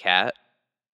Big the Cat.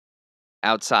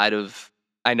 Outside of,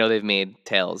 I know they've made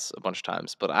Tails a bunch of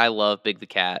times, but I love Big the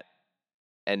Cat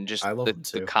and just I love them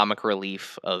the too. comic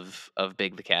relief of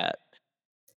Big the Cat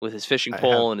with his fishing I have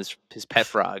pole and his pet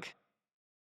frog.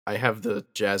 I have the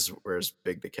Jazz wears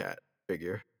Big the Cat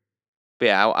figure. But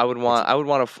yeah, I would It's, want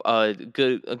a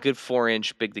good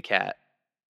 4-inch Big the Cat.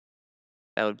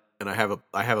 That would. and I have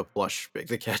a plush Big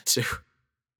the Cat too.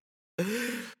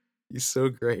 He's so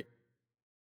great.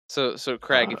 So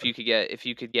Craig, Uh, if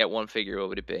you could get one figure, what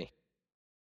would it be?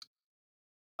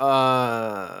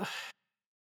 uh,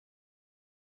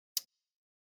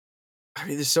 I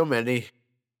mean, there's so many.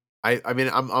 I mean,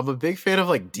 I'm a big fan of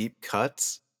like deep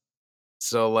cuts.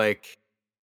 So like,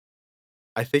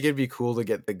 I think it'd be cool to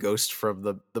get the ghost from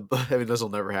the. I mean, this will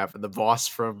never happen. The boss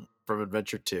from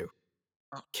Adventure 2.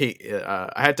 I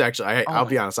had to actually. Oh I'll my,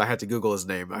 be honest. I had to Google his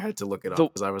name. I had to look it up the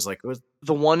because I was like, "Who's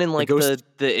the one in the like ghost?"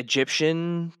 the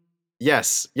Egyptian.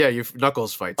 Yes, yeah. You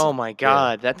Knuckles fights Oh him. my Yeah,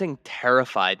 god, that thing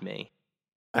terrified me.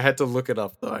 I had to look it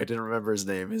up though. I didn't remember his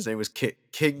name. His name was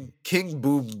King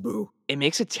Boom Boo. It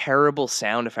makes a terrible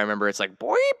sound if I remember. It's like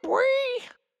boy boy,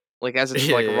 like as it's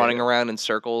Yeah, like yeah, running yeah. around in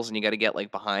circles, and you got to get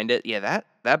like behind it. Yeah,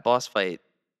 that boss fight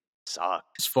sucked.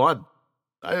 It's fun.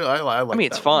 I I mean, like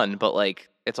it's that one. fun, but like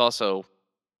it's also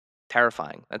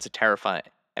terrifying. That's a terrifying,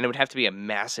 and it would have to be a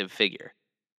massive figure.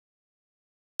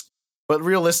 But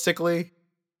realistically,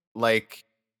 like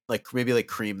maybe like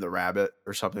Cream the Rabbit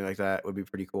or something like that would be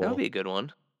pretty That would cool. be a good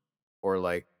one. Or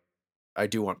like I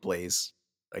do want Blaze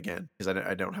again because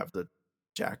I don't have the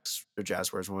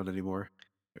Jazzwares one anymore.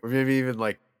 Or maybe even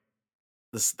like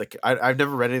this. Like I've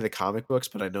never read any of the comic books,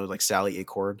 but I know like Sally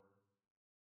Acorn.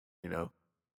 You know,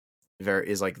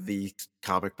 is like the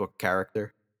comic book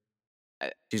character.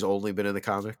 I, She's only been in the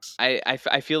comics. I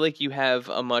feel like you have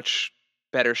a much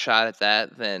better shot at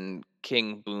that than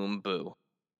King Boom Boo.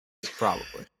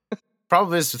 Probably.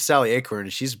 Problem is with Sally Acorn,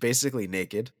 she's basically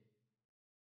naked.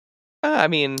 I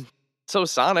mean, so is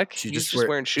Sonic. She He's just just wear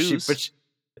wearing shoes.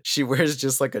 she wears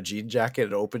just like a jean jacket,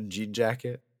 an open jean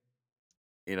jacket.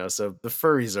 You know, so the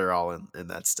furries are all in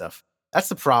that stuff. That's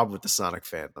the problem with the Sonic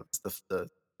fandom. The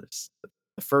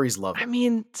furries love I it.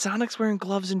 mean, Sonic's wearing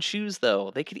gloves and shoes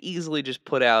though. They could easily just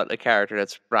put out a character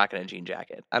that's rocking a jean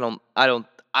jacket. I don't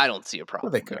see a Well, they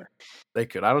problem could. there. They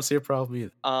could. I don't see a problem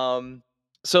either.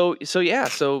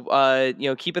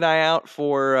 Keep an eye out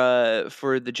for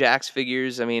the Jax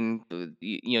figures. I mean,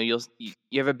 you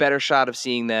have a better shot of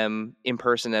seeing them in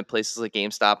person at places like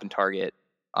GameStop and Target.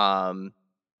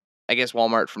 I guess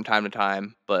Walmart from time to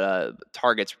time, but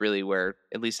Target's really where,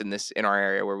 at least in our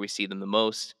area, where we see them the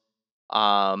most.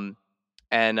 Um,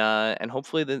 and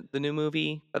hopefully the new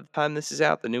movie, by the time this is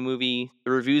out, the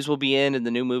reviews will be in, and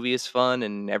the new movie is fun,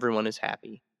 and everyone is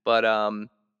happy. But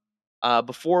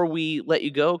before we let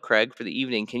you go, Craig, for the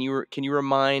evening, can you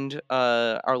remind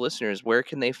our listeners where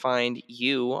can they find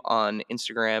you on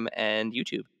Instagram and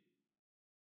YouTube?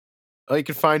 Well, you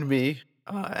can find me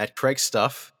at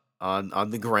Craigsstuff on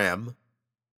the gram,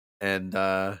 and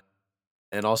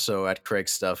also at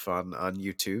Craigsstuff on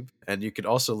YouTube. And you can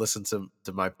also listen to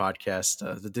my podcast,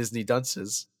 The Disney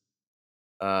Dunces,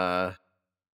 uh,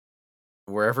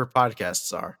 wherever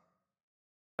podcasts are.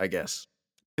 I guess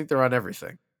I think they're on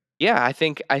everything. Yeah, I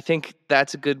think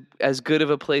that's as good of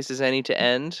a place as any to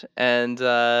end, and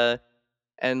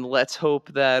let's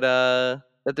hope that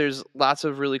there's lots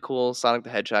of really cool Sonic the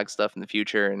Hedgehog stuff in the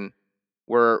future, and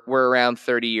we're around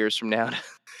 30 years from now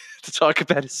to talk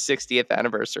about his 60th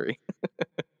anniversary.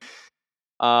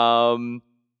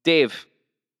 Dave,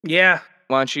 Yeah.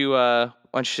 why don't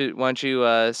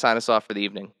you sign us off for the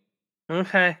evening?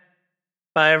 Okay.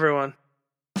 Bye, everyone.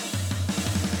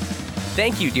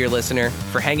 Thank you, dear listener,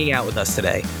 for hanging out with us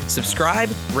today. Subscribe,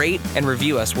 rate, and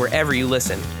review us wherever you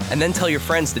listen, and then tell your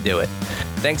friends to do it.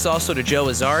 Thanks also to Joe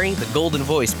Azari, the golden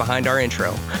voice behind our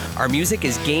intro. Our music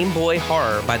is Game Boy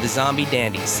Horror by the Zombie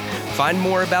Dandies. Find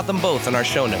more about them both in our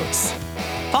show notes.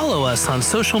 Follow us on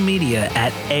social media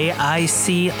at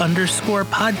AIC_podcast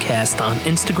on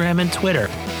Instagram and Twitter.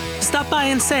 Stop by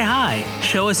and say hi,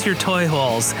 show us your toy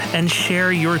hauls, and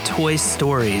share your toy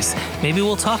stories. Maybe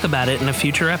we'll talk about it in a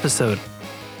future episode.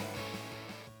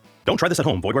 Don't try this at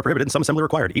home. Void where prohibited and some assembly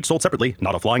required. Each sold separately,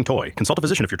 not a flying toy. Consult a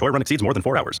physician if your toy run exceeds more than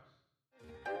 4 hours.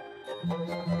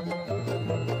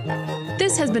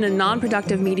 This has been a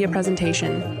non-productive media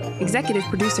presentation. Executive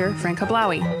producer, Frank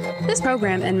Hablawi. This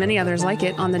program and many others like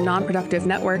it on the Non-Productive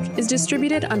Network is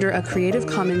distributed under a Creative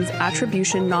Commons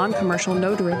Attribution Non-Commercial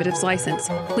No Derivatives license.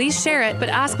 Please share it, but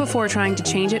ask before trying to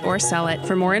change it or sell it.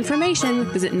 For more information,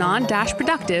 visit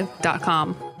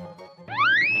non-productive.com.